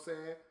 you know what I'm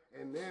saying?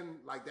 And then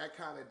like that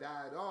kind of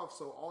died off.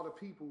 So all the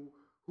people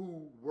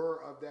who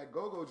were of that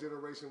go-go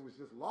generation was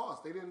just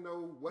lost. They didn't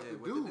know what to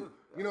do.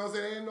 You know what I'm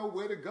saying? They didn't know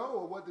where to go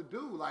or what to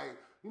do. Like,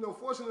 you know,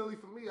 fortunately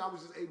for me, I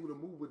was just able to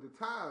move with the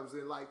times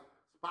and like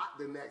spot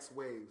the next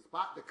wave,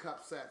 spot the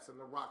Cup Sets and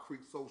the Rock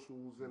Creek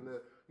Socials and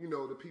the, you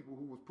know, the people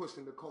who was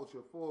pushing the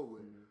culture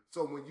forward.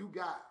 So when you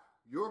got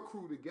your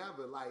crew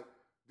together, like,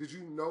 did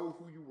you know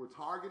who you were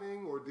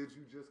targeting, or did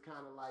you just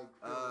kind of like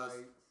feel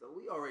like? So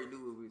we already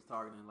knew what we was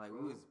targeting. Like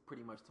we was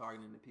pretty much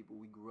targeting the people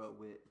we grew up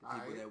with, the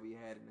people that we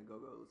had in the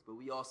Go-Go's. But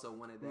we also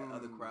wanted that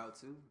other crowd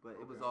too. But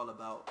it was all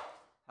about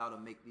how to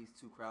make these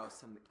two crowds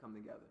come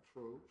together.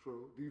 True.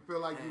 Do you feel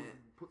like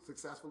you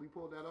successfully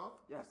pulled that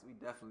off? Yes, we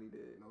definitely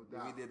did. No We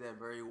doubt. did that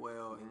very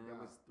well, and it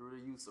was through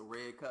the use of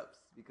red cups.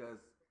 Because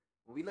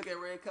when we look at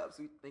red cups,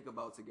 we think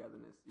about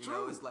togetherness. You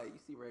know, it's like you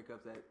see red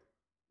cups at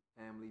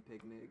family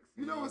picnics.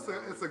 You know, it's a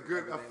everything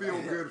feel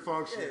like good that.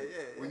 function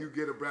Yeah. when you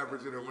get a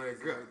beverage in a red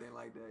Reunions and cup. everything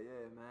like that.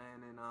 Yeah, man.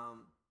 And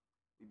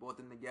we brought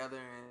them together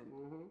and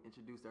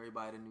introduced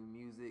everybody to new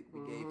music.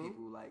 We gave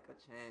people like a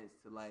chance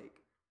to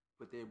like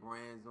put their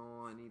brands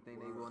on anything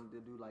they wanted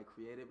to do like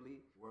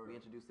creatively. We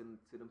introduced them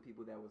to them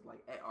people that was like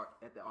at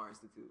the Art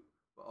Institute,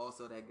 but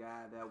also that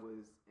guy that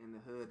was in the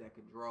hood that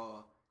could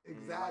draw.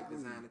 Exactly.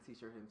 And like design a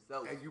t-shirt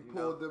himself. And you know?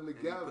 pulled them And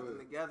you together. put them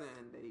together,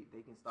 and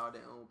they can start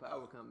their own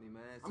power company,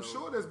 man. I'm So,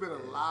 sure there's been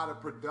a lot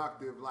of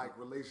productive like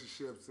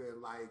relationships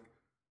and like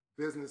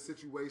business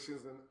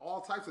situations and all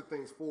types of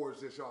things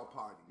forged at y'all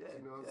parties.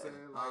 You know what I'm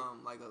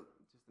saying? Like,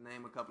 just to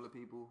name a couple of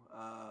people,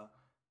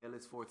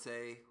 Ellis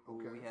Forte, who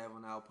we have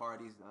on our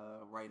parties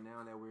right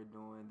now that we're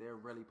doing. They're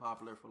really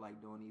popular for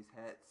like doing these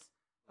hats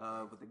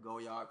with the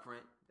Goyard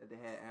print that they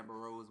had Amber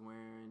Rose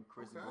wearing,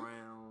 Chris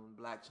Brown,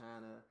 Black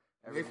China.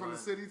 They from the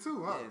city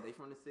too, huh? Yeah, they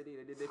from the city.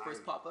 They did their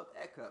first pop up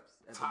at Cups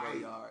at the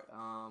Goyard.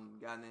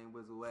 Guy named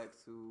Wizzle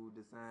X who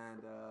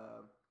designed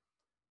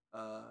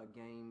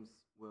games.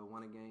 Well,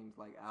 one of Games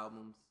like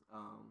albums.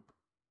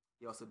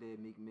 He also did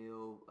Meek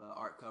Mill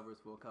art covers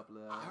for a couple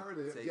of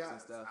tapes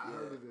and stuff. I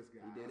heard of this guy.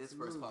 He did his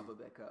first pop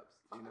up at Cups.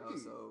 You know,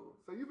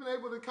 so you've been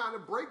able to kind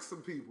of break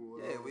some people.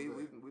 Yeah, we've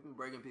been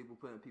breaking people,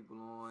 putting people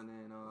on,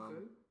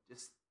 and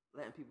just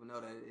letting people know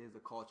that it is a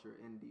culture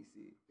in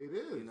DC. It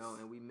is. You know,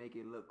 and we make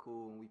it look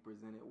cool and we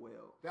present it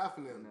well.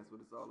 Definitely. And that's what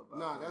it's all about.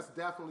 No, that's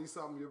definitely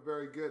something you're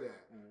very good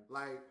at.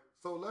 Like,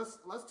 so let's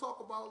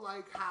talk about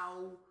like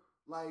how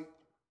like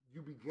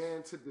you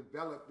began to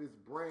develop this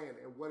brand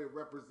and what it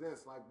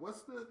represents. Like,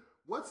 let's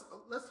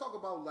talk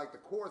about like the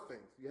core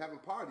things. You're having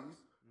parties.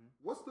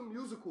 What's the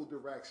musical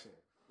direction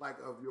like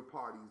of your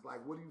parties?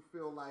 Like, what do you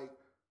feel like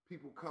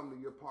people come to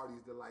your parties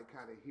to like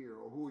kind of hear,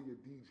 or who are your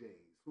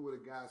DJs? Who are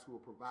the guys who are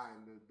providing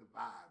the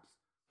vibes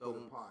So for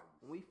the parties?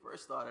 when we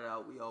first started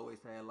out, we always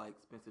had like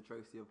Spencer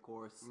Tracy, of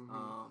course.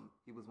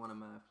 He was one of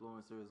my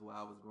influencers while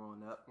I was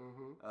growing up,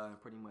 and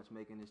pretty much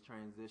making this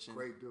transition.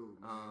 Great dude.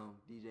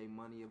 DJ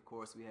Money, of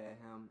course, we had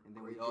him, and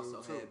then Great we also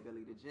dude, too. had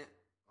Billy the Gent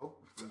Oh,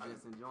 from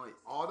Gents and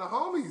Joints. all the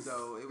homies.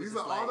 So it was These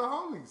just are like, all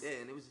the homies. Yeah,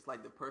 and it was just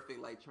like the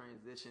perfect like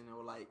transition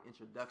or like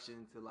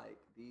introduction to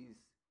like these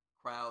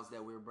crowds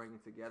that we're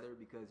bringing together,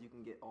 because you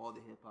can get all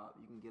the hip hop,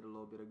 you can get a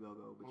little bit of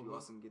go-go, but you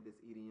also can get this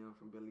EDM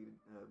from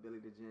Billy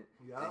the Gent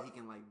that he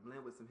can like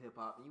blend with some hip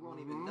hop, and you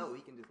won't even know. He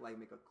can just like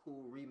make a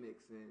cool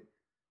remix, and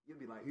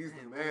you'll be like, He's the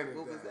 "Damn, man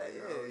what at was that, that?"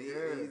 yo.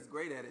 Yeah, he's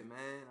great at it,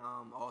 man.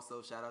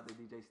 Also, shout out to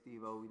DJ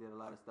Steve-O. We did a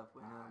lot of stuff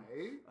with him.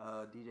 Right.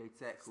 DJ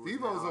Tech.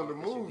 Steve-O's on the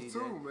move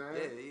too, man.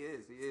 Yeah, he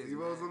is.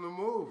 Steve-O's on man. the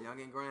move.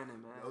 Young and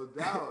grinding, man. No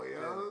doubt,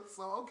 yo.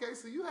 So okay,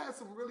 so you had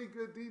some really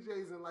good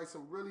DJs and like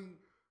some really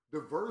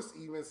diverse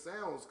even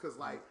sounds, cause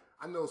like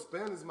I know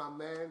Spin is my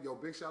man. Yo,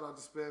 big shout out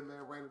to Spin,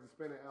 man. Ran into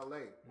Spin in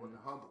LA on the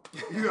humble.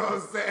 You know what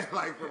I'm saying?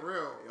 Like for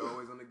real. You're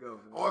always on the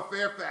go, man. Or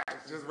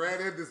Fairfax, just ran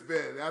into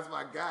Spin. That's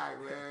my guy,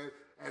 man.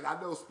 And I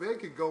know Spin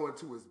can go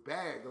into his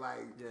bag.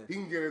 Like he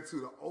can get into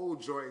the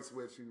old joints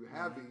with you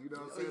heavy. You know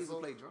what I'm saying? He used to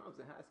play drums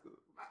in high school.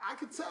 I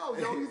could tell,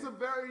 yo, he's a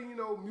very,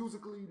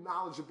 musically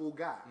knowledgeable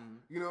guy.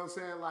 You know what I'm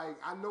saying? Like,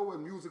 I know a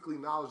musically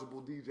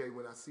knowledgeable DJ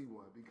when I see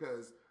one,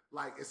 because,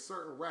 like, it's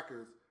certain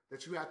records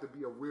that you have to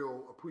be a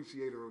real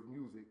appreciator of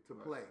music to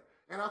play.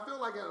 And I feel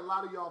like at a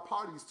lot of y'all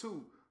parties,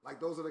 too, like,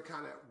 those are the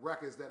kind of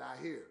records that I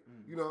hear.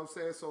 You know what I'm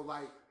saying? So,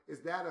 like,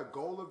 is that a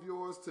goal of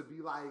yours to be,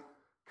 like,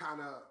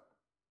 kind of,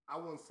 I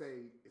wouldn't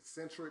say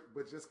eccentric,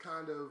 but just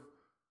kind of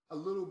a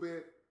little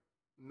bit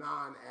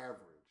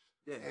non-average?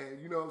 Yeah. And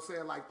you know what I'm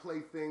saying? Like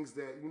play things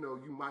that, you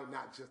might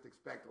not just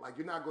expect.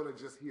 Like you're not going to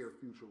just hear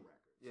future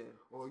records. Yeah.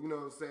 Or you know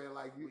what I'm saying?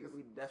 Like we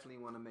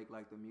definitely want to make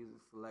like the music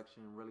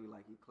selection really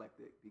like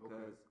eclectic,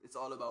 because it's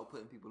all about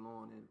putting people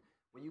on. And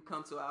when you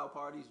come to our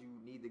parties, you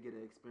need to get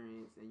an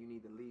experience and you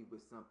need to leave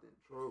with something.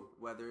 True.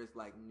 Whether it's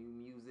like new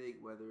music,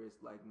 whether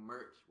it's like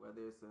merch,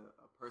 whether it's a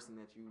person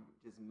that you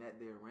just met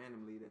there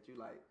randomly that you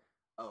like,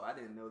 oh, I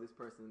didn't know this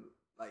person,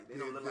 like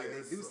they don't look like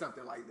they do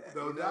something like that.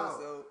 No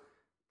doubt. So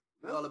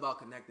it's all about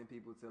connecting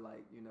people to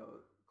like,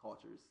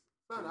 cultures.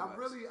 Son, I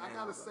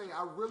gotta say,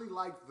 I really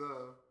like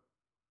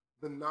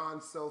the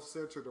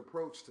non-self-centered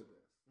approach to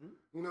this.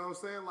 You know what I'm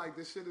saying? Like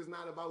this shit is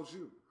not about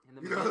you.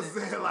 You know what I'm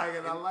saying? Like,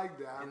 and I like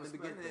that. In the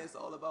beginning, it's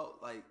all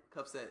about like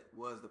Cupset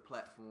was the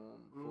platform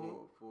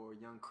for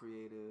young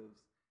creatives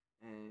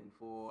and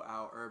for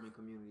our urban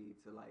community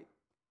to like,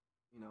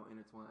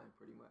 intertwine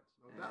pretty much.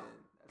 No doubt.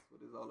 That's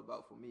what it's all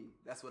about for me.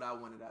 That's what I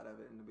wanted out of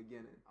it in the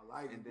beginning. I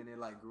like it. And then it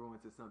like grew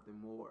into something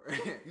more.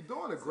 You're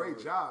doing a great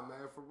job,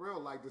 man, for real.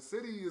 Like the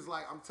city is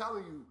like, I'm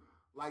telling you,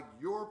 like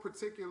your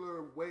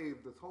particular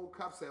wave, this whole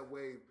Cupset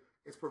wave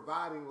is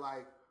providing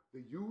like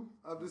the youth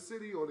of the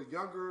city or the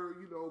younger,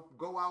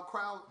 go out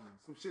crowd,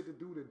 some shit to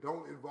do that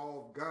don't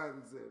involve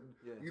guns and,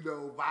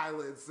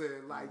 violence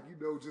and like,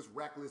 just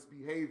reckless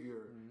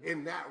behavior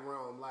in that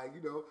realm. Like,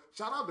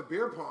 shout out to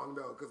beer pong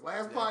though, because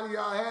last party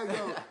y'all had,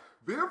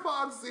 beer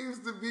pong seems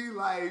to be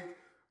like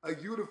a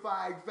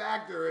unifying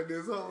factor in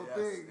this whole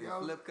thing. The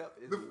flip cup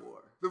is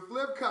war. The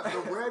flip cup,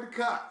 the red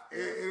cup, it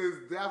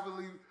is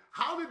definitely,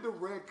 how did the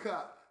red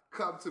cup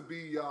come to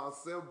be y'all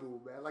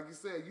symbol, man? Like you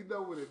said, you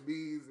know what it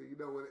means and you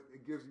know what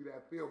it gives you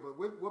that feel, but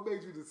what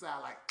made you decide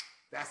like,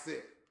 that's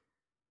it?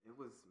 It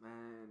was,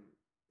 man,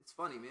 it's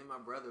funny, me and my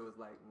brother was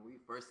like, when we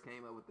first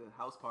came up with the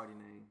house party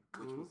name,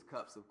 which was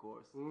Cups, of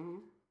course,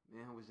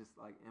 man was just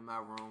like in my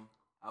room.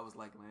 I was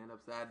like laying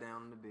upside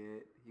down in the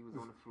bed. He was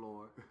on the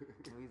floor.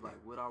 And he's like,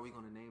 what are we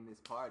going to name this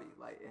party?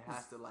 Like, it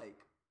has to like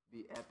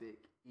be epic,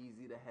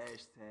 easy to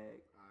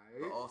hashtag,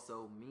 but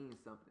also mean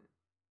something.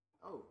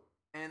 Oh.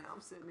 And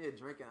I'm sitting there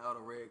drinking out a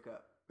red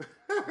cup.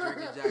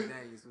 Drinking Jack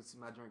Daniels, which is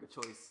my drink of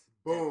choice.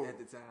 Boom. At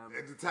the time.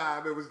 At the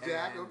time, it was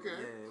Jack, okay.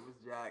 Yeah, it was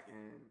Jack,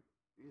 and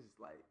we was just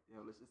like,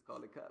 let's just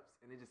call it Cups.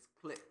 And it just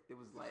clicked. It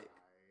was like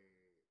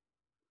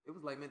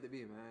meant to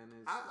be,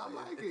 man. I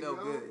like it, it felt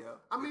good, yo.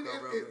 I mean,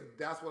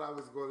 that's what I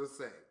was going to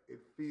say. It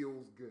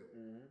feels good.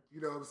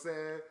 You know what I'm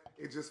saying?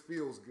 It just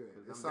feels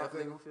good. I'm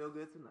definitely going to feel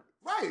good tonight.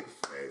 Right.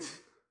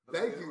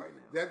 Thank you.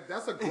 Right,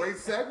 that's a great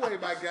segue,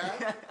 my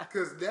guy.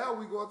 Because now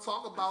we're going to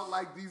talk about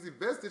like these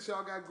events that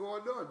y'all got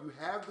going on. You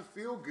have the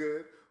feel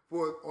good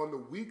on the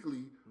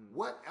weekly.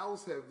 What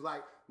else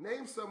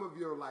name some of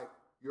your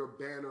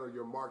banner,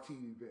 your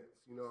marquee events.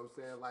 You know what I'm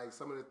saying? Like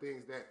some of the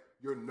things that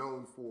you're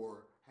known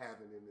for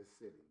having in this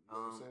city. You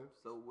know what I'm saying?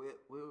 So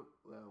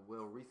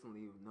we're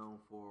recently known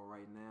for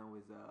right now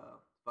is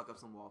Fuck Up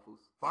Some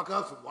Waffles. Fuck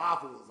Up Some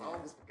Waffles. I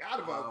almost forgot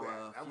about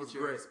that. That was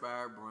great.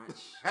 Inspired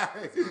brunch.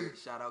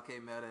 Shout out K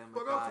Meta and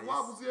Fuck Up Some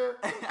Waffles, yeah.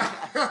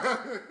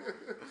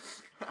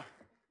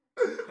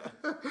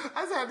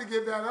 I just had to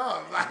get that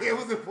up. Like it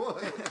was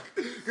important.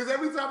 Because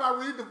every time I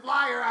read the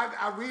flyer,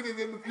 I read it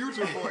in the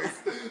future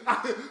voice.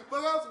 Fuck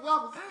Up Some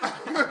Waffles.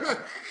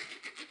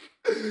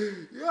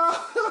 Yeah.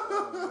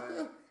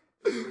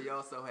 We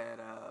also had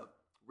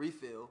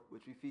Refill,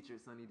 which we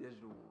featured Sunny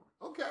Digital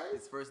on. Okay.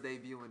 His first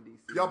debut in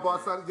DC. Y'all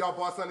bought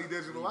Sunny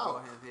Digital We out.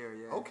 brought him here,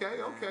 yeah. Okay,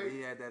 Man, okay.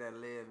 He had that at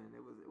Live, and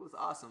it was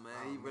awesome, man.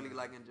 He really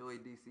like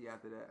enjoyed DC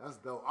after that. That's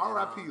dope.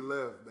 R.I.P.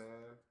 Live,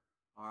 man.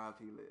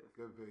 R.I.P. Live.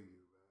 Good venue,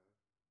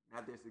 man.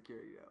 Not their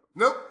security though.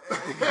 Nope.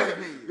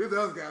 venue. Get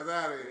those guys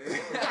out of here.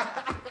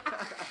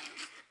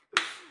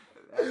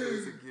 That's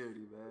their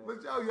security, man.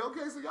 But yo,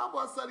 okay, so y'all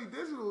bought Sunny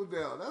Digital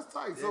down. That's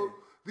tight. So Yeah.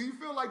 do you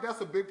feel like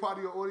that's a big part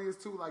of your audience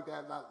too? Like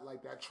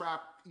that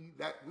trap,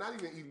 that not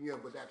even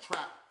EDM, but that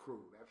trap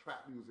crew, that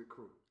trap music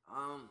crew.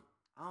 I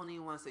don't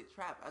even want to say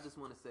trap. I just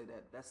want to say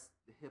that that's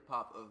the hip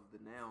hop of the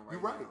now You're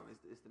right. now.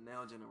 It's the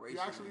now generation.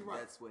 You're actually and right.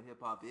 That's what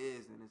hip hop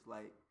is, and it's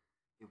like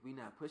if we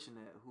not pushing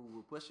that, who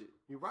will push it?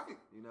 You're right.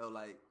 You know,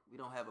 like we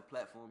don't have a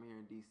platform here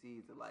in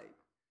DC to like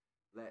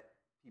let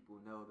people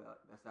know that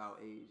that's our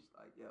age.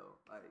 Like,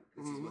 yo, like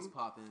this is what's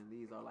popping.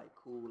 These are like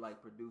cool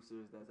like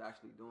producers that's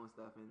actually doing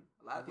stuff, and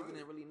a lot of people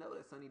didn't really know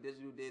that Sunny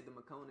Digital did the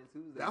McCone and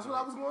Tuesday. That's what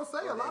I was gonna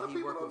say. A lot of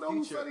people don't know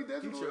who Sunny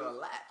Digital Future is. a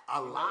lot. A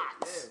you know?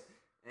 lot.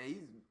 Yeah, and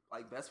he's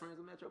like best friends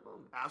with Metro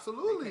Boomin.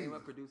 Absolutely. They came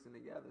up producing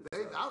together.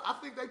 I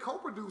think they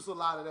co-produce a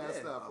lot of that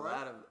stuff, a right?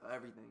 lot of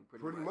everything,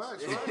 pretty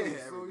much, much. right?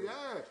 So Everything.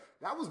 yeah,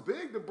 that was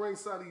big to bring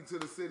Sunny to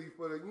the city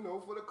for the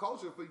for the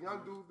culture, for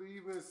young dudes to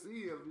even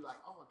see it and be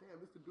like, oh damn,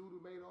 this the dude who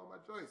made all my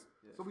joints.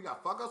 Yeah. So we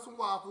got Fuck Up Some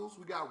Waffles,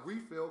 we got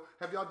Refill.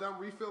 Have y'all done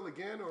Refill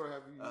again, or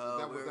have you?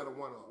 Was that a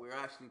one-off? We're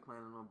actually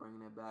planning on bringing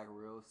it back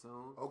real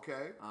soon.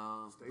 Okay.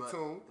 Stay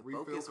tuned. The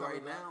focus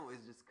right now is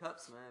just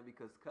Cups, man,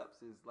 because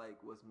Cups is like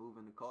what's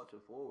moving the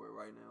culture forward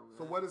right now. Man.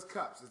 So what is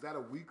Cups? Is that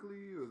a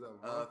weekly or is that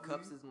a monthly?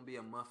 Cups is gonna be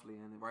a monthly,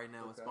 and right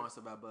now it's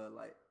sponsored by Bud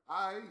Light.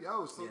 All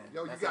right, so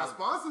you that's got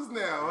sponsors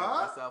now,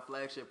 huh? That's our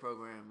flagship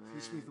program, man.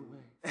 Teach me the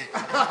way.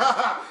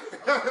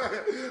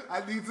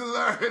 I need to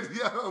learn,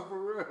 yo, for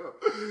real.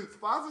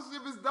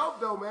 Sponsorship is dope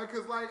though, man,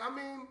 because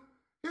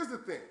here's the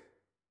thing.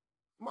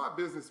 Smart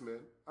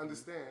businessmen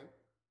understand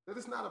that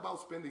it's not about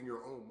spending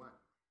your own money.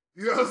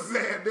 You know what I'm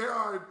saying?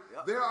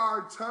 There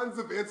are tons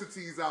of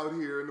entities out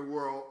here in the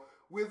world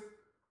with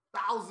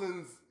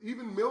thousands,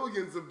 even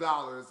millions of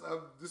dollars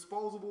of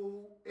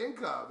disposable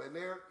income, and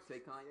they're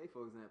take Kanye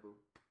for example.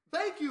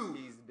 Thank you.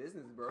 He's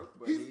business broke,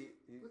 but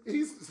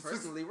he's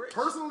personally rich.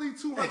 Personally,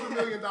 $200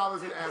 million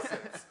in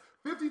assets,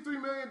 $53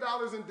 million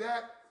in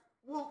debt.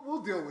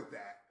 We'll deal with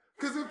that.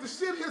 Because if the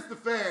shit hits the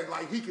fan,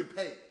 like he can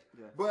pay it.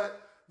 Yeah.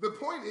 But the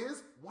point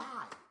is,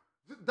 why?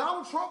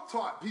 Donald Trump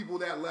taught people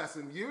that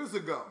lesson years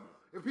ago.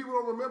 If people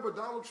don't remember,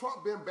 Donald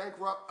Trump been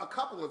bankrupt a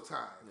couple of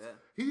times. Yeah.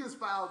 He has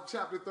filed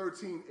Chapter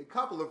 13 a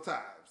couple of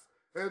times.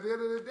 And at the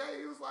end of the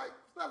day, he was like,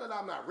 it's not that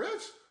I'm not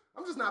rich.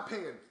 I'm just not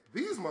paying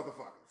these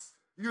motherfuckers.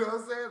 You know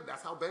what I'm saying?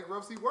 That's how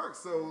bankruptcy works.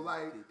 So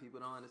like, people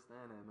don't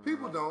understand that, man.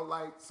 People don't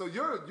like. So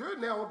you're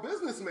now a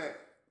businessman.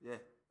 Yeah.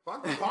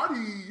 Fuck the party.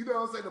 You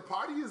know what I'm saying? The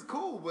party is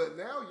cool, but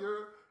now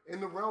you're in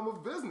the realm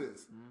of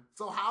business.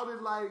 So how did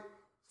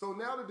so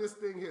now that this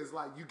thing is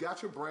like, you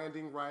got your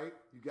branding right,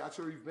 you got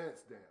your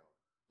events down.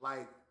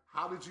 Like,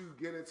 how did you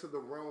get into the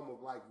realm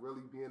of like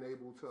really being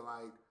able to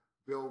like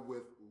build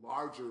with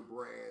larger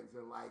brands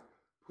and like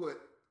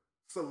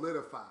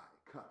solidify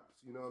Cups?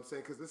 You know what I'm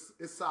saying? Because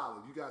it's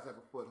solid. You guys have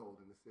a foothold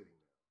in the city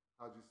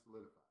now. How'd you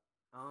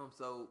solidify?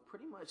 So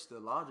pretty much the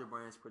larger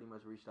brands pretty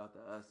much reached out to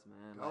us,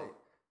 man.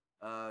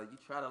 Like, you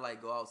try to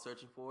like go out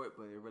searching for it,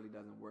 but it really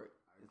doesn't work.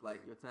 It's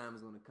like your time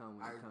is gonna come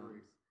when it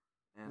comes.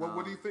 And,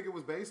 what do you think it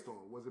was based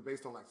on? Was it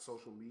based on like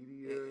social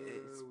media?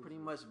 It's pretty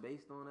much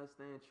based on us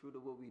staying true to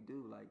what we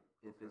do. Like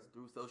if it's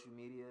through social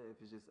media, if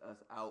it's just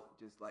us out,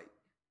 just like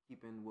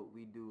keeping what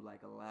we do like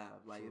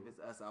alive. Like if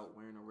it's us out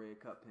wearing a red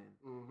cup pin,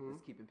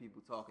 it's keeping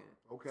people talking.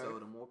 Okay. So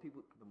the more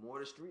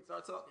the streets are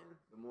talking,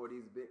 the more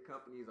these big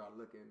companies are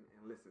looking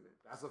and listening.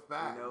 That's a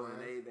fact. You know,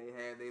 man. and they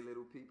have their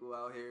little people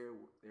out here,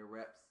 their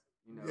reps.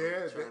 You know,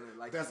 trying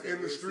to, that's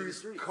in the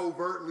streets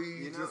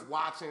covertly, just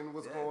watching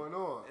what's going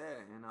on.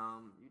 Yeah, and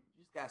you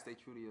just gotta stay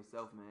true to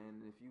yourself, man.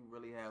 And if you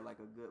really have like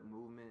a good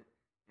movement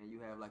and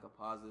you have like a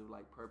positive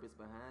like purpose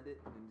behind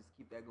it, then just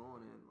keep that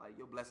going, and like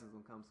your blessings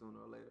will come sooner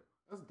or later.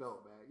 That's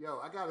dope, man. Yo,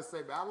 I gotta say,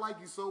 man, I like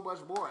you so much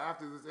more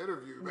after this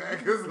interview, man.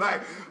 Because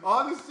like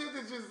all the shit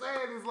that you're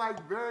saying is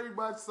like very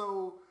much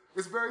so.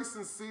 It's very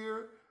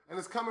sincere, and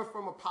it's coming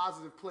from a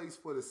positive place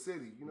for the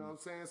city. You know what I'm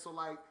saying? So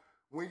like.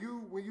 When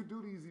you do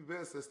these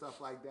events and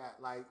stuff like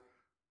that, like,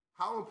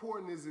 how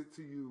important is it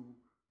to you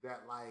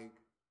that like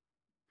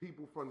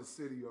people from the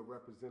city are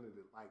represented,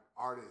 like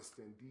artists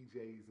and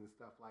DJs and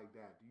stuff like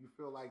that? Do you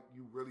feel like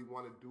you really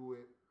want to do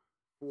it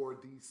for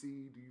DC?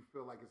 Do you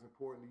feel like it's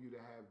important to you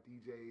to have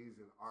DJs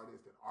and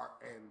artists and art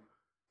and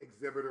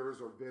exhibitors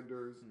or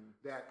vendors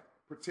that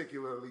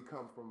particularly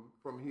come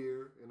from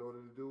here in order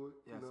to do it?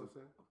 Yeah, you know what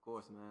I'm saying? Of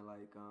course, man.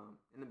 Like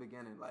in the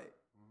beginning, like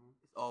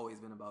it's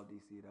always been about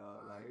DC,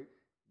 dog. Like.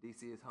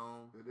 DC is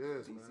home. It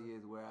is. DC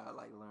is where I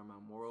like learn my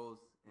morals.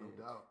 And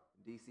no doubt.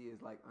 DC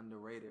is like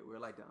underrated. We're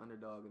like the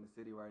underdog in the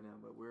city right now,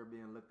 but we're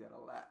being looked at a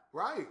lot.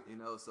 Right. You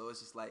know, so it's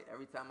just like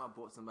every time I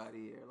brought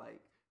somebody here, like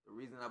the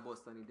reason I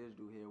bought Sunny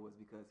Digital here was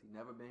because he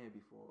never been here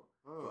before.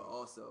 But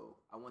also,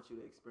 I want you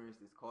to experience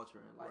this culture.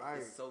 And like,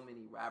 there's so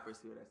many rappers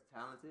here that's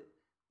talented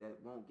that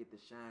won't get the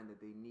shine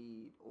that they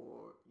need,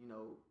 or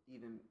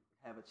even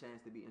have a chance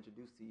to be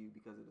introduced to you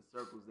because of the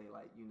circles they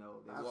like, they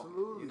walk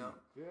in,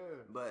 Yeah.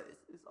 But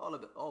it's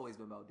always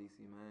been about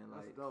DC, man.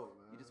 That's Like, dope,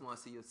 man. you just want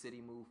to see your city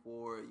move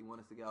forward. You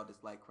want us to get out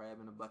this like crab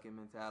in a bucket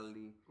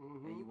mentality,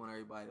 and you want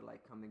everybody to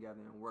like come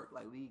together and work.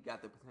 Like, we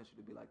got the potential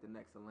to be like the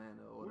next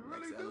Atlanta or the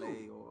next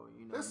LA or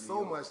There's New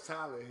so York. much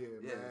talent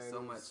here, Yeah, man.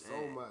 so much,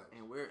 So much.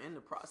 and we're in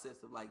the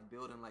process of like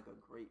building like a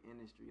great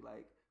industry.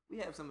 Like, we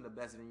have some of the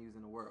best venues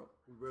in the world.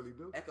 We really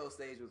do. Echo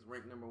Stage was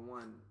ranked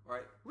 #1,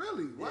 right?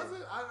 Really? Was Yeah.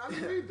 it? I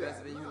didn't read that.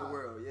 Best venue in the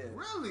world, yeah.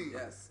 Really?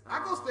 Yes.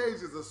 Echo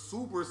Stage is a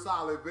super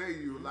solid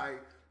venue.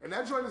 Like, and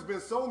that joint has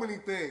been so many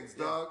things,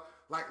 dog.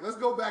 Like, let's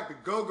go back to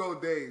go-go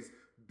days.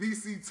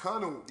 DC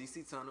Tunnel.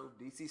 DC Tunnel,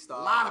 DC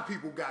Star. A lot of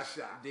people got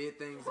shot. Did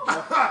things. A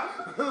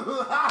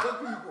lot of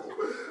people.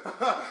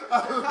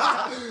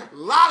 A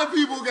lot of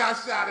people got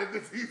shot at the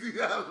DC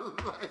Tunnel.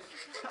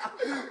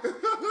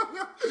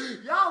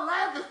 Y'all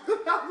laughing.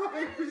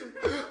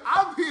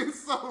 I'm being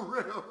so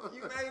real.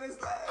 You made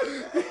us laugh.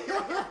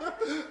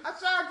 I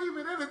try to keep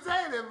it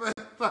entertaining, but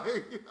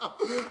like,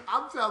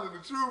 I'm telling the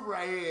truth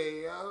right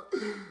here, yo.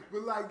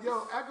 But like,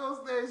 yo,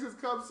 Echo Stage has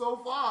come so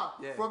far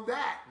from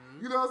that.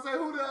 You know what I'm saying?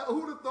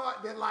 Who'd have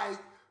thought that, like,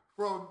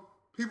 from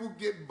people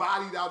getting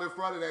bodied out in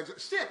front of that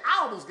shit?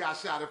 I almost got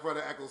shot in front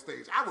of Echo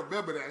Stage. I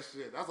remember that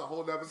shit. That's a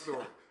whole nother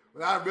story.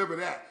 But I remember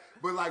that.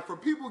 But like, from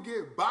people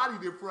getting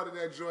bodied in front of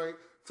that joint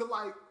to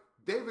like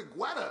David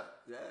Guetta.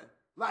 Yeah.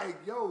 Like,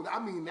 yo, I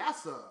mean,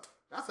 that's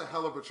a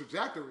hell of a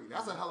trajectory.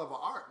 That's a hell of an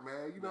arc,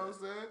 man. You know what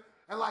I'm saying?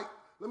 And like,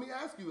 let me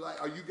ask you, like,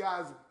 are you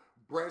guys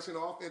branching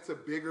off into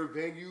bigger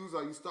venues?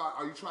 Are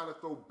you trying to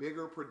throw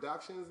bigger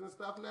productions and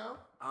stuff now?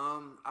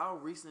 Our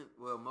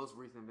most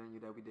recent venue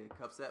that we did,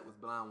 Cupset, was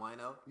Blind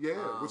Wino.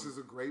 Yeah, which is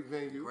a great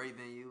venue. Great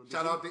venue.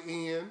 Shout out to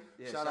Ian.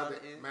 Yeah, shout out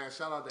to Ian. Man,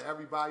 shout out to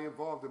everybody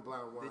involved in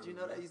Blind Wino. Did you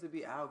know that used to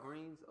be Al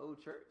Green's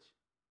old church?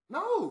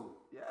 No.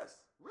 Yes.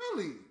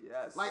 Really?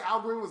 Yes. Like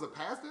Al Green was a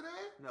pastor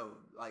there? No,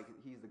 like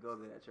he used to go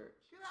to that church.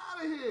 Get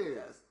out of here.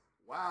 Yes.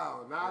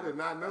 Wow, I did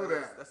not know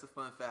that. That's a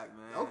fun fact,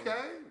 man.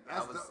 Okay.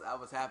 I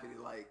was happy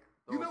to like.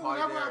 You know,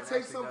 whenever I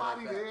take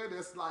somebody there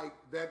that's like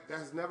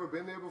that's never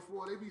been there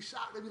before, they be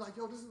shocked. They be like,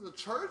 "Yo, this is a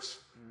church."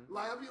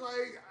 Like, I'd be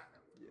like,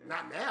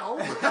 "Not now."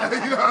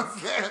 You know what I'm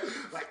saying?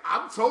 Like,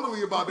 I'm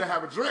totally about to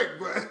have a drink,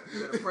 but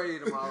you gotta pray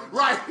tomorrow.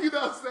 Right? You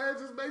know what I'm saying?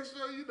 Just make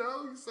sure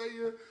you say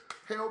your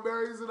Hail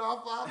Marys and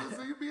Our Fathers,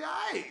 and you be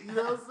alright. You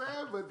know what I'm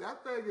saying? But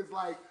that thing is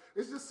like,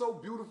 it's just so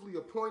beautifully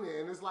appointed,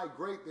 and it's like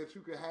great that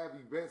you can have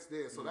events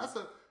there. So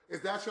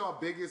is that your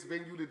biggest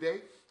venue to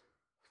date?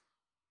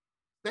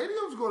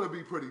 Stadium's going to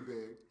be pretty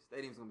big.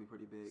 Stadium's going to be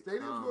pretty big.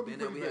 Stadium's going to be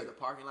pretty big. We have the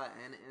parking lot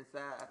and the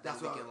inside. I think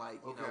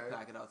we can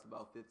pack it out to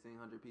about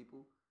 1,500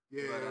 people.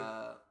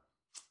 Yeah.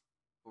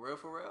 But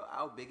for real,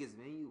 our biggest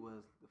venue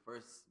was the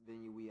first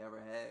venue we ever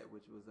had,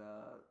 which was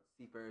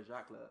Seafarers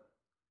Yacht Club,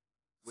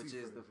 which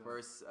is the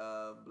first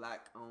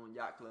black-owned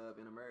yacht club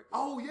in America.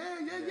 Oh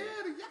yeah,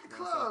 the yacht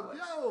club,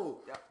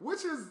 yo. Yep.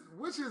 Which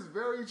is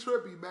very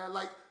trippy, man.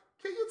 Like,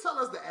 can you tell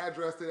us the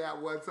address to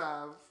that one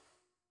time?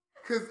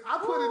 Cause I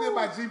put it in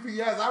my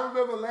GPS. I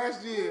remember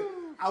last year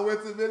I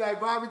went to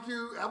Midnight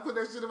Barbecue. I put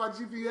that shit in my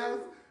GPS,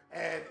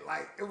 and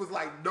like it was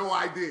like no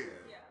idea.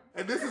 Yeah.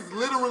 And this is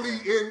literally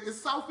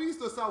it's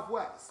southeast or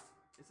southwest.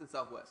 It's in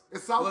southwest.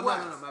 It's southwest.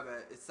 Well, no, my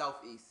bad. It's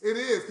southeast. It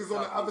is because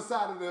on the other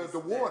side of the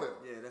water.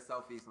 Yeah, that's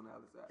southeast on the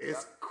other side.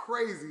 It's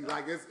crazy.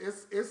 Like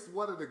it's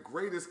one of the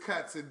greatest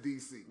cuts in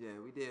DC. Yeah,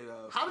 we did.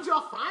 How did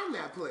y'all find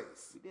that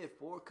place? We did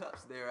 4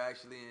 cups there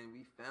actually, and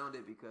we found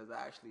it because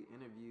I actually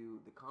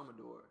interviewed the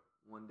Commodore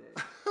one day.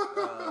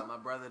 My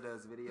brother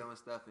does video and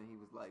stuff, and he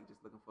was like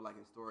just looking for like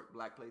historic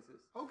black places.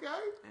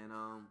 Okay. And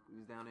we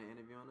was down there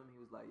interviewing him.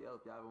 He was like, "Yo,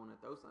 if y'all want to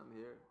throw something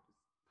here, just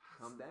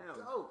come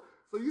down." Dope.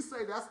 So you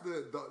say that's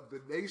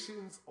the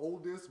nation's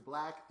oldest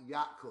black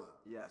yacht club?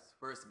 Yes,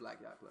 first black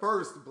yacht club.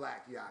 First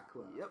black yacht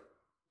club. Yep.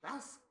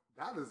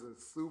 That is a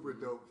super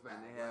dope fact.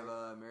 And they have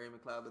Mary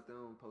McLeod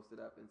Bethune posted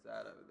up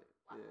inside of it.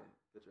 Wow. Yeah,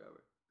 picture of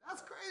her.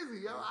 That's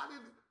crazy, yo. I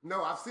didn't.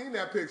 No, I've seen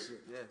that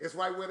picture. Yeah. It's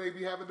right where they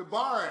be having the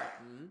bar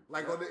at,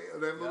 like on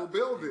that little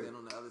building. And then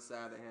on the other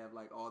side, they have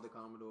like all the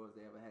Commodores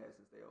they ever had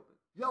since they opened.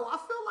 Yo, I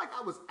feel like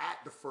I was at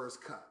the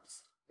first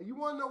cups. And you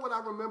want to know what I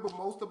remember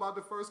most about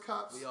the first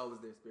cups? We all was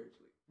there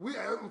spiritually.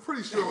 I'm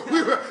pretty sure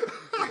we were.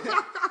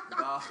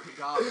 God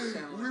was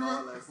channeling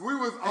all us. We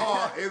was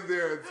all in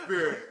there in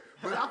spirit.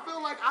 But I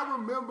feel like I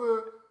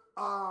remember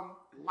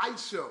Light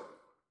Show.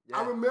 Yeah.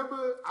 I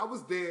remember I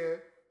was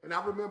there, and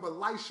I remember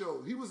Light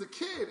Show. He was a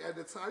kid at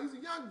the time. He's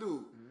a young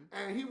dude.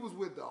 And he was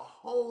with the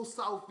whole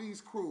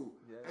Southeast crew.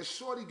 Yeah. And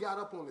Shorty got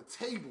up on the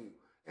table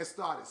and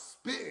started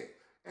spitting.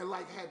 And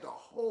like had the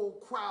whole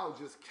crowd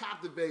just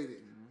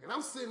captivated. And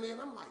I'm sitting there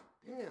and I'm like,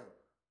 damn,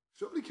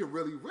 Shorty can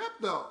really rip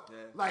though. Yeah.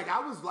 Like I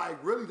was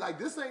like really like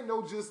this ain't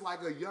no just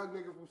like a young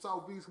nigga from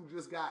South Beach who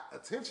just got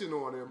attention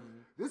on him.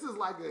 This is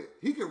like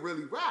he can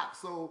really rap.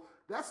 So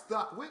that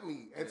stuck with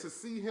me. And to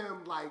see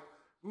him like,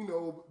 you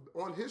know,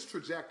 on his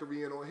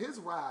trajectory and on his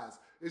rise,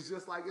 it's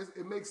just like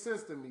it makes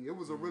sense to me. It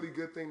was a really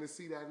good thing to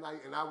see that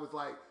night, and I was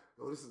like,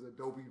 "Yo, this is a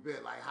dope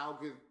event. Like, how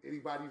could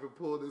anybody even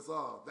pull this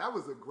off?" That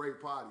was a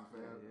great party,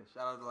 fam. Yeah.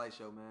 Shout out to Light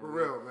Show, man. For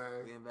real,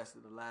 man. We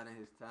invested a lot in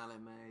his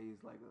talent, man.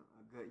 He's like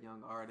a good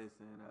young artist,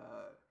 and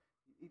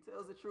he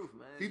tells the truth,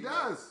 man. He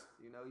does.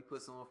 You know, he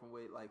puts on from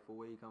where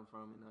he comes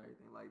from and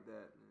everything like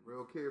that. And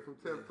Real kid from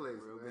 10th place,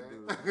 real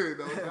man. good dude.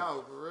 No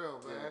doubt, for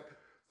real, man.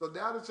 So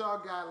now that y'all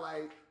got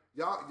like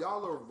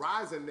y'all are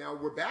rising now.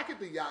 We're back at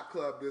the Yacht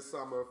Club this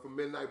summer for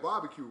Midnight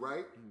Barbecue,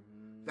 right?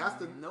 That's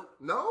the Nope.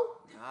 No?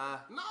 Nah.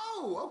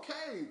 No.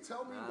 Okay.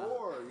 Tell me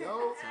more,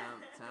 yo.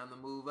 Time to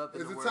move up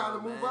in Is the it world, time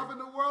to move man. up in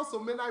the world? So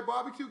Midnight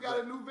Barbecue got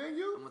a new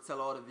venue? I'm gonna tell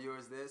all the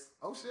viewers this.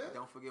 Oh shit.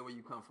 Don't forget where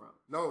you come from.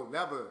 No,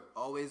 never.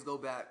 Always go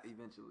back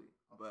eventually,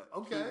 but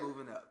Okay. keep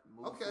moving up.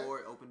 Move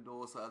forward, open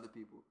doors for other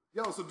people.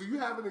 Yo, so do you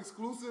have an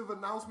exclusive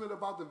announcement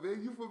about the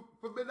venue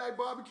for Midnight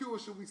Barbecue, or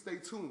should we stay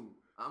tuned?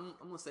 I'm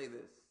gonna say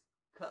this.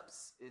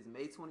 Cups is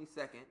May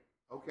 22nd.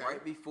 Okay.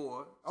 Right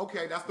before.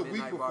 Okay, that's the week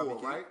Midnight before,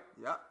 Barbecue. right?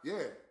 Yep.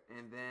 Yeah.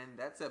 And then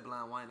that's at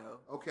Blind Wino.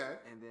 Okay.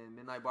 And then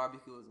Midnight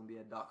Barbecue is gonna be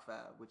at Dock 5,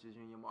 which is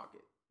Union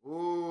Market.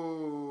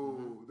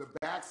 Ooh, the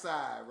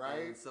backside,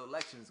 right? And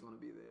Selection's gonna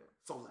be there.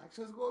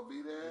 Selection's gonna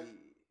be there?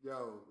 Yeah.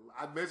 Yo,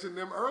 I mentioned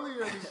them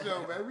earlier in the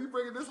show, man. We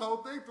bringing this whole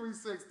thing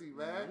 360,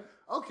 man.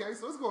 Okay,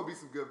 so it's gonna be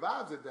some good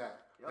vibes at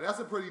that. Yep. And that's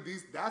a pretty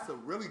decent, that's a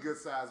really good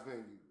size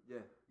venue.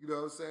 Yeah. You know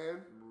what I'm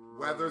saying?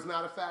 Weather's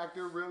not a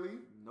factor, really.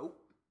 Nope.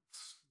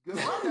 Good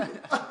money.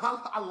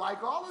 I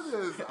like all of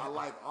this. I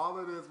like all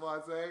of this,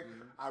 Monte.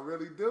 I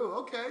really do.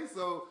 Okay,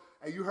 so,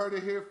 and you heard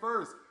it here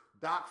first.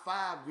 Dock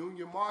 5,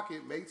 Union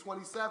Market, May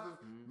 27th,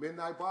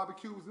 Midnight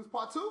Barbecue. Is this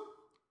part 2?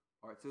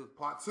 Part 2.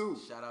 Part 2.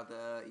 Shout out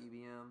to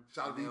EBM.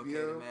 Shout out to MLK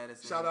EBM.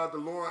 Madison. Shout out to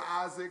Lauren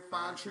Isaac,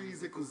 Fine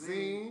Trees and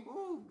Cuisine.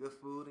 Ooh, good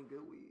food and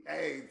good weed.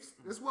 Hey,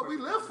 this is what we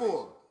Perfect live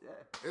for.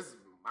 Yeah. It's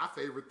my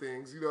favorite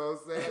things, you know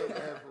what I'm saying?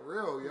 Man, for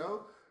real,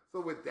 yo. So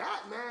with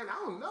that, man,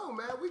 I don't know,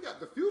 man. We got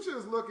the future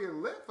is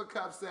looking lit for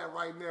Cupset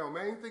right now,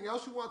 man. Anything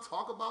else you want to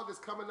talk about that's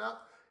coming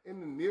up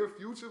in the near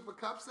future for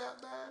Cupset,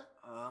 man?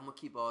 I'm gonna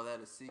keep all that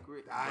a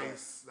secret.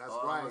 Nice, that's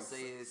all right. I'm gonna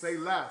say is say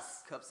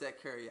less. Cupset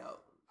carryout.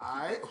 All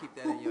right. Keep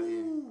that in your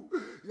ear.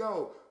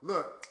 Yo,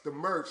 look, the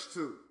merch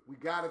too. We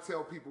gotta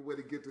tell people where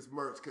to get this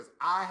merch because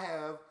I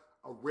have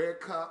a Red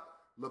Cup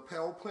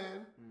lapel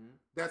pin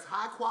that's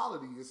high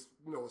quality. It's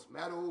it's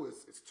metal.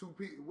 It's 2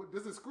 pieces.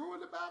 Does it screw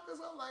in the back or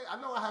something? Like I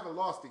know I haven't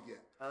lost it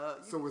yet,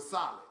 so it's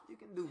solid. You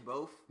can do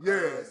both.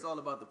 Yeah. It's all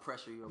about the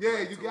pressure you apply.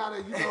 Yeah, you to gotta,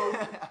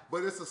 it.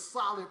 but it's a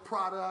solid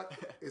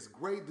product. It's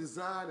great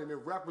design and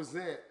it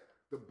represent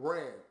the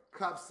brand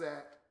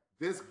Cupset.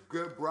 This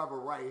good brother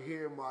right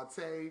here,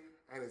 Marte,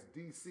 and it's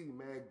DC,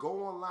 man.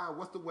 Go online.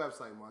 What's the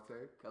website,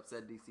 Marte?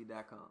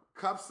 CupsetDC.com.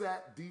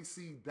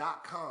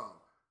 CupsetDC.com.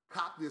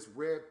 Cop this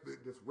red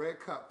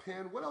cup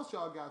pen. What else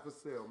y'all got for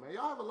sale, man?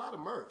 Y'all have a lot of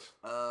merch.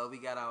 We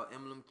got our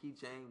emblem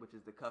keychain, which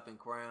is the cup and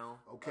crown.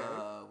 Okay.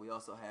 We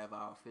also have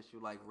our official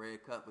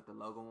red cup with the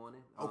logo on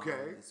it.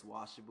 Okay. It's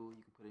washable.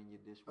 You can put it in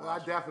your dishwasher. I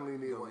definitely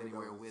need Go one of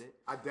anywhere those. with it.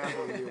 I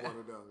definitely need one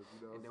of those.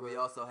 And then we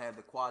also have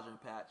the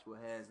quadrant patch, which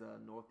has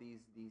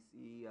Northeast,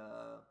 DC,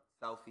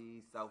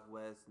 Southeast,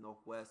 Southwest,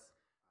 Northwest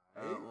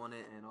on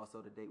it, and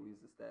also the date we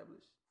was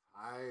established.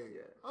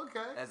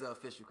 Okay. As an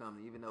official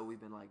company, even though we've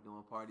been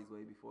doing parties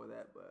way before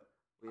that, but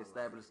we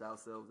established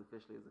ourselves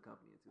officially as a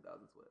company in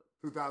 2012.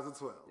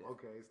 2012. Yeah.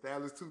 Okay.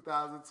 Established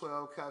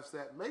 2012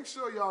 Cupset. Make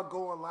sure y'all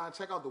go online.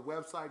 Check out the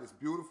website. It's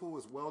beautiful.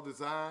 It's well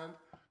designed.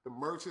 The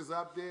merch is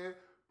up there.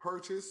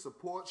 Purchase,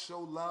 support, show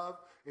love.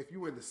 If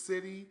you in the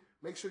city,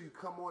 make sure you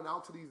come on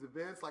out to these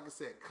events. Like I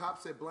said,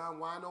 Cups at Blind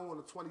Wino on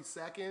the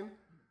 22nd.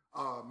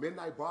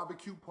 Midnight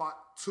Barbecue Part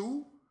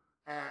 2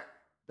 at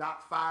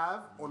Dock 5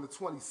 on the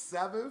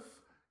 27th.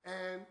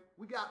 And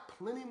we got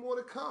plenty more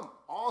to come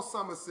all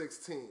summer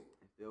 16.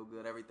 Feel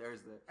good every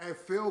Thursday. And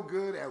Feel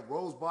Good at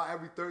Rose Bar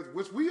every Thursday,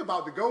 which we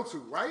about to go to,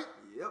 right?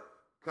 Yep.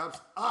 Cups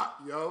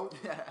up, yo.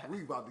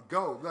 We about to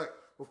go. Look,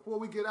 before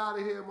we get out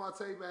of here,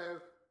 Marte,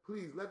 man,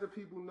 please let the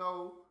people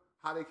know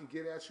how they can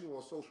get at you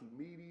on social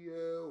media,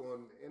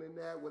 on the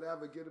internet,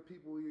 whatever. Give the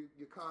people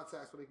your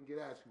contacts so they can get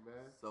at you,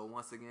 man. So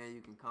once again,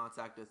 you can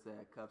contact us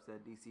at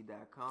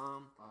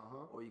cupsetdc.com,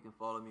 or you can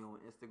follow me on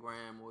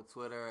Instagram or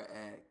Twitter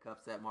at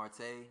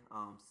cupsetmarte.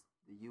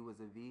 The U is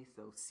a V,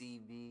 so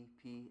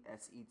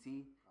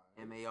CVPSETMARTAE.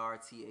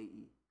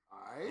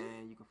 All right.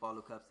 And you can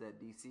follow Cupset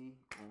DC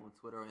on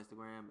Twitter or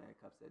Instagram at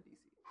Cupset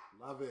DC.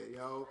 Love it,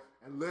 yo.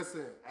 And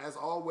listen, as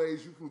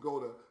always, you can go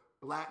to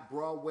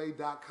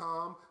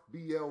blackbroadway.com,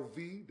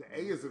 BLV, the A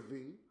is a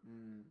V,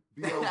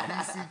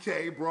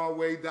 BLVCK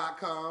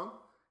Broadway.com.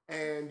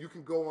 And you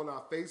can go on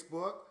our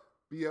Facebook,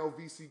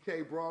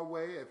 BLVCK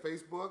Broadway at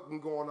Facebook. You can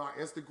go on our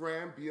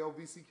Instagram,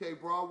 BLVCK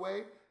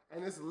Broadway.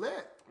 And it's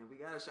lit. And we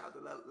gotta shout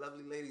the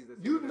lovely ladies.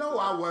 That You know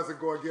I wasn't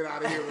going to get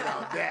out of here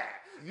without that.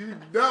 You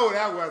know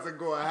that wasn't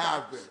going to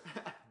happen.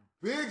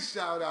 Big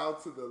shout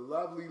out to the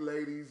lovely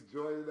ladies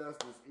joining us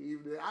this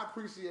evening. I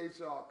appreciate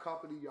y'all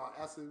company, y'all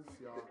essence,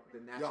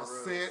 y'all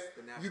scent.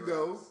 You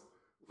know,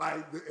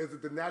 like, is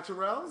it the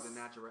Naturals? The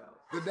Naturals.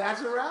 The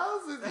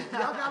Naturals?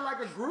 Y'all got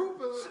like a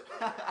group?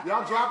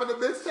 Y'all dropping the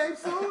mixtape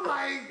soon?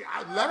 Like,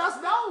 let us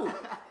know.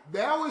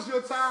 Now is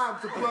your time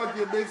to plug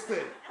your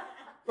mixtape.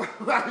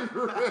 Like,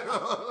 for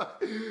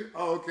real.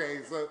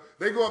 Okay, so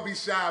they gonna be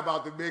shy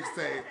about the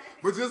mixtape,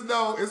 but just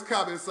know it's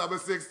coming summer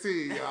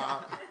 16,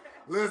 y'all.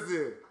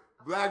 Listen,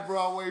 Black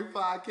Broadway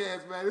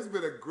Podcast, man. It's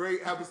been a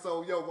great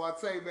episode. Yo,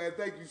 Monte, man,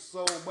 thank you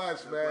so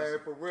much, man,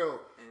 for real.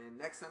 And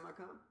next time I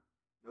come,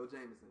 no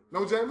Jameson.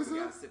 No Jameson? We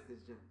gotta sip this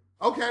gin.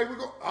 Okay, we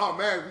go. Oh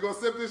man, we gonna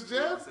sip this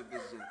gin? Sip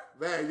this gin.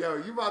 Man, yo,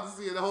 you about to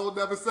see a whole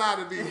other side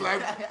of me.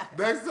 Like,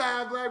 next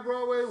time, Black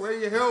Broadway, wear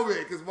your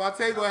helmet, because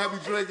Monte gonna have me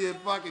drinking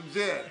fucking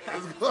gin.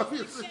 It's gonna be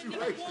a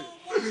situation.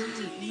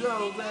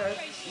 Yo, man,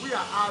 we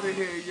are out of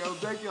here, yo.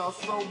 Thank y'all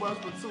so much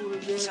for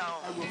tuning in.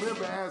 And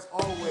remember, as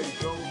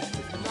always, yo,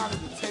 if you're not at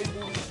the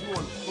table, you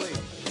on the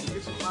plate.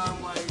 Get your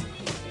mind right,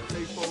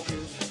 stay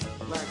focused.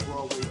 Black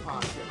Broadway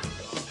Podcast.